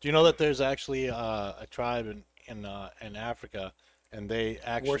 Do you know that there's actually a tribe in Africa, and they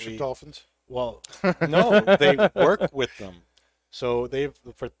actually Worship dolphins. Well, no, they work with them. So they've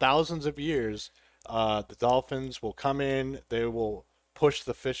for thousands of years, the dolphins will come in, they will push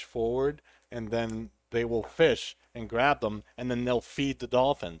the fish forward, and then they will fish and grab them, and then they'll feed the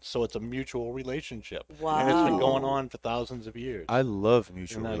dolphins. So it's a mutual relationship, and it's been going Wow. on for thousands of years. I love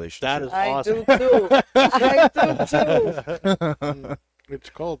mutual And that relationships. is I awesome. do too. I do too. It's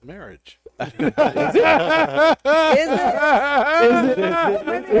called marriage. Is it?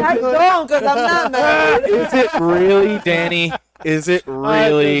 Maybe I don't, because I'm not married. Is it really, Danny? Is it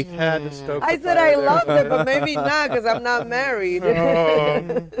really? I just had to stoke I the said fire I there. loved it, but maybe not, because I'm not married.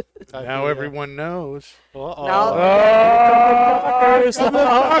 Oh, now everyone knows. Uh-oh. No.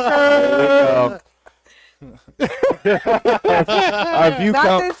 Our view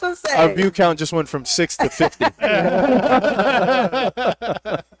Nothing count. to say. Our view count just went from 6 to 50.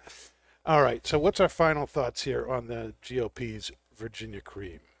 All right. So, what's our final thoughts here on the GOP's Virginia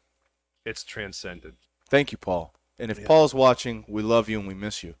Cream? It's transcended. Thank you, Paul. And if Yeah. Paul's watching, we love you and we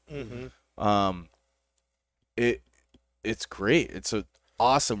miss you. Mm-hmm. It's great. It's an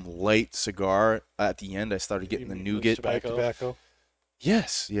awesome light cigar. At the end, I started getting the nougat. Tobacco.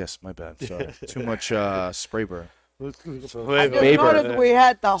 Yes, my bad. Sorry, too much spray burn. I just Baber. noticed we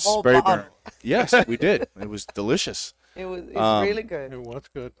had the whole Spray bottle. burn. Yes, we did. It was delicious. It's really good. It was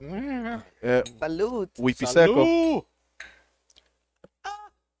good. Salute. Weepy Seco.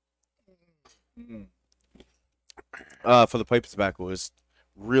 For the pipe tobacco, is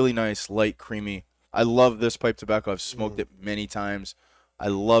really nice, light, creamy. I love this pipe tobacco. I've smoked it many times. I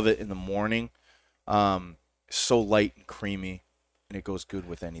love it in the morning. So light and creamy, and it goes good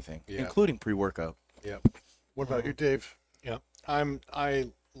with anything, Yeah. including pre-workout. What about you, Dave? Yeah, I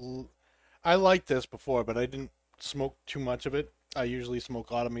liked this before, but I didn't smoke too much of it. I usually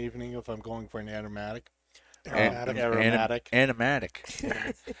smoke autumn evening if I'm going for an aromatic. Aromatic. Aromatic. Animatic.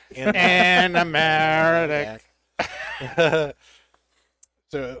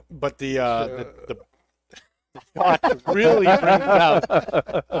 So, but the scotch really brings out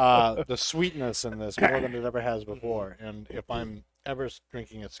the sweetness in this more than it ever has before. And if I'm ever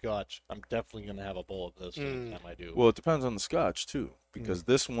drinking a scotch, I'm definitely going to have a bowl of this next time I do. Well, it depends on the scotch too, because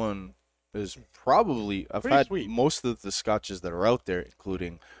this one is probably I've Pretty had sweet. most of the scotches that are out there,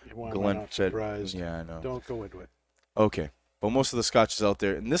 including You want to run out Glenfiddich. surprised. Yeah, I know. Don't go into it. Okay, but most of the scotches out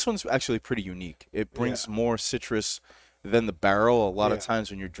there, and this one's actually pretty unique. It brings more citrus than the barrel. A lot of Yeah.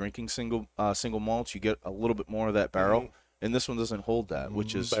 times when you're drinking single malts, you get a little bit more of that barrel, and this one doesn't hold that,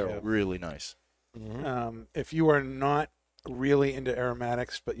 which is Barrel. really nice. If you are not really into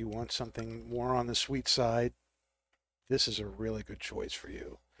aromatics, but you want something more on the sweet side, this is a really good choice for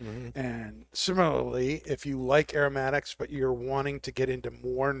you. And similarly, if you like aromatics, but you're wanting to get into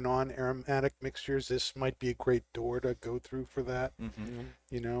more non-aromatic mixtures, this might be a great door to go through for that.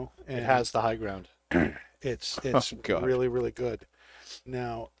 You know, and It has the high ground. it's God. really, really good.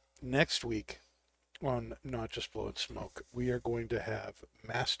 Now, next week on Not Just Blow and Smoke, we are going to have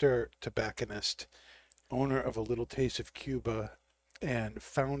master tobacconist, owner of A Little Taste of Cuba, and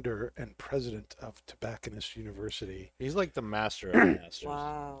founder and president of Tobacconist University, He's like the master of masters.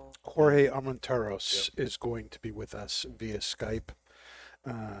 Wow. Jorge Armenteros, is going to be with us via Skype.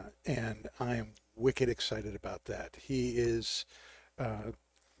 And I am wicked excited about that. He is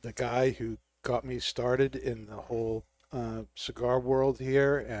the guy who got me started in the whole cigar world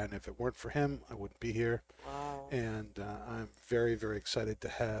here, and if it weren't for him, I wouldn't be here. Wow. And I'm very, very excited to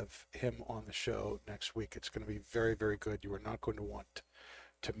have him on the show next week. It's going to be very, very good. You are not going to want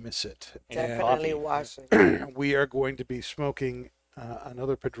to miss it. Definitely watching. And we are going to be smoking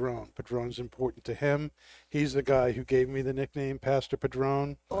another Padron. Padron's important to him. He's the guy who gave me the nickname Pastor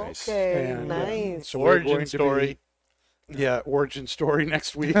Padron. Okay, And, nice. So we're Origin going to story. origin story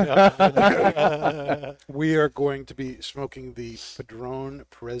next week. We are going to be smoking the Padron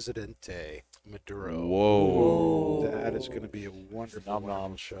Presidente Maduro. Whoa. That is going to be a wonderful, Nom nom.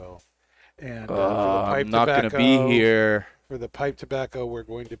 wonderful show. And for the pipe I'm not going to be tobacco- here. For the pipe tobacco, we're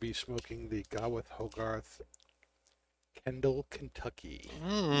going to be smoking the Gawith Hogarth Kendall, Kentucky.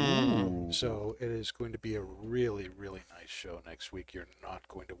 So it is going to be a really, really nice show next week. You're not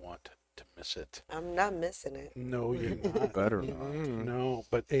going to want to miss it. I'm not missing it. No, you're not. Better not. No,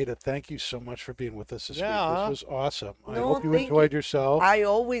 but Ada, thank you so much for being with us this Yeah. week. This was awesome. I No, hope you thank enjoyed yourself. I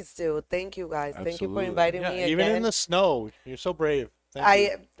always do. Thank you guys. Thank you for Absolutely. inviting Yeah, me even again. in the snow, you're so brave.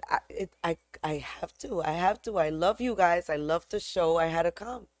 Thank you. I have to. I have to. I love you guys. I love the show. I had to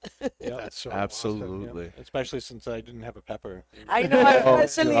come. That's so awesome. Absolutely. Especially since I didn't have a pepper. I know,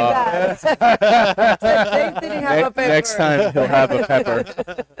 especially that. Dave didn't have a paper. Next time he'll have a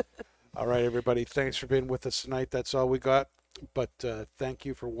pepper. All right, everybody. Thanks for being with us tonight. That's all we got. But thank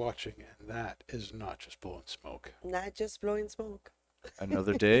you for watching. And that is Not Just Blowing Smoke. Not just blowing smoke.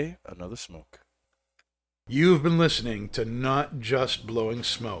 Another day, another smoke. You've been listening to Not Just Blowing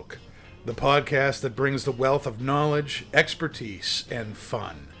Smoke, the podcast that brings the wealth of knowledge, expertise, and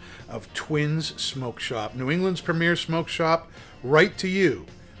fun of Twins Smoke Shop, New England's premier smoke shop, right to you,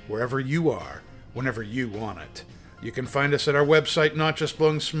 wherever you are, whenever you want it. You can find us at our website,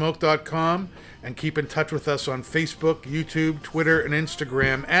 notjustblowingsmoke.com, and keep in touch with us on Facebook, YouTube, Twitter, and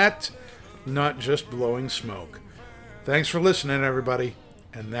Instagram at Not Just Blowing Smoke. Thanks for listening, everybody,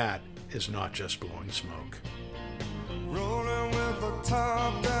 and that is Not Just Blowing Smoke. Rolling with the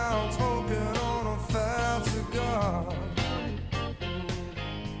top down, smoking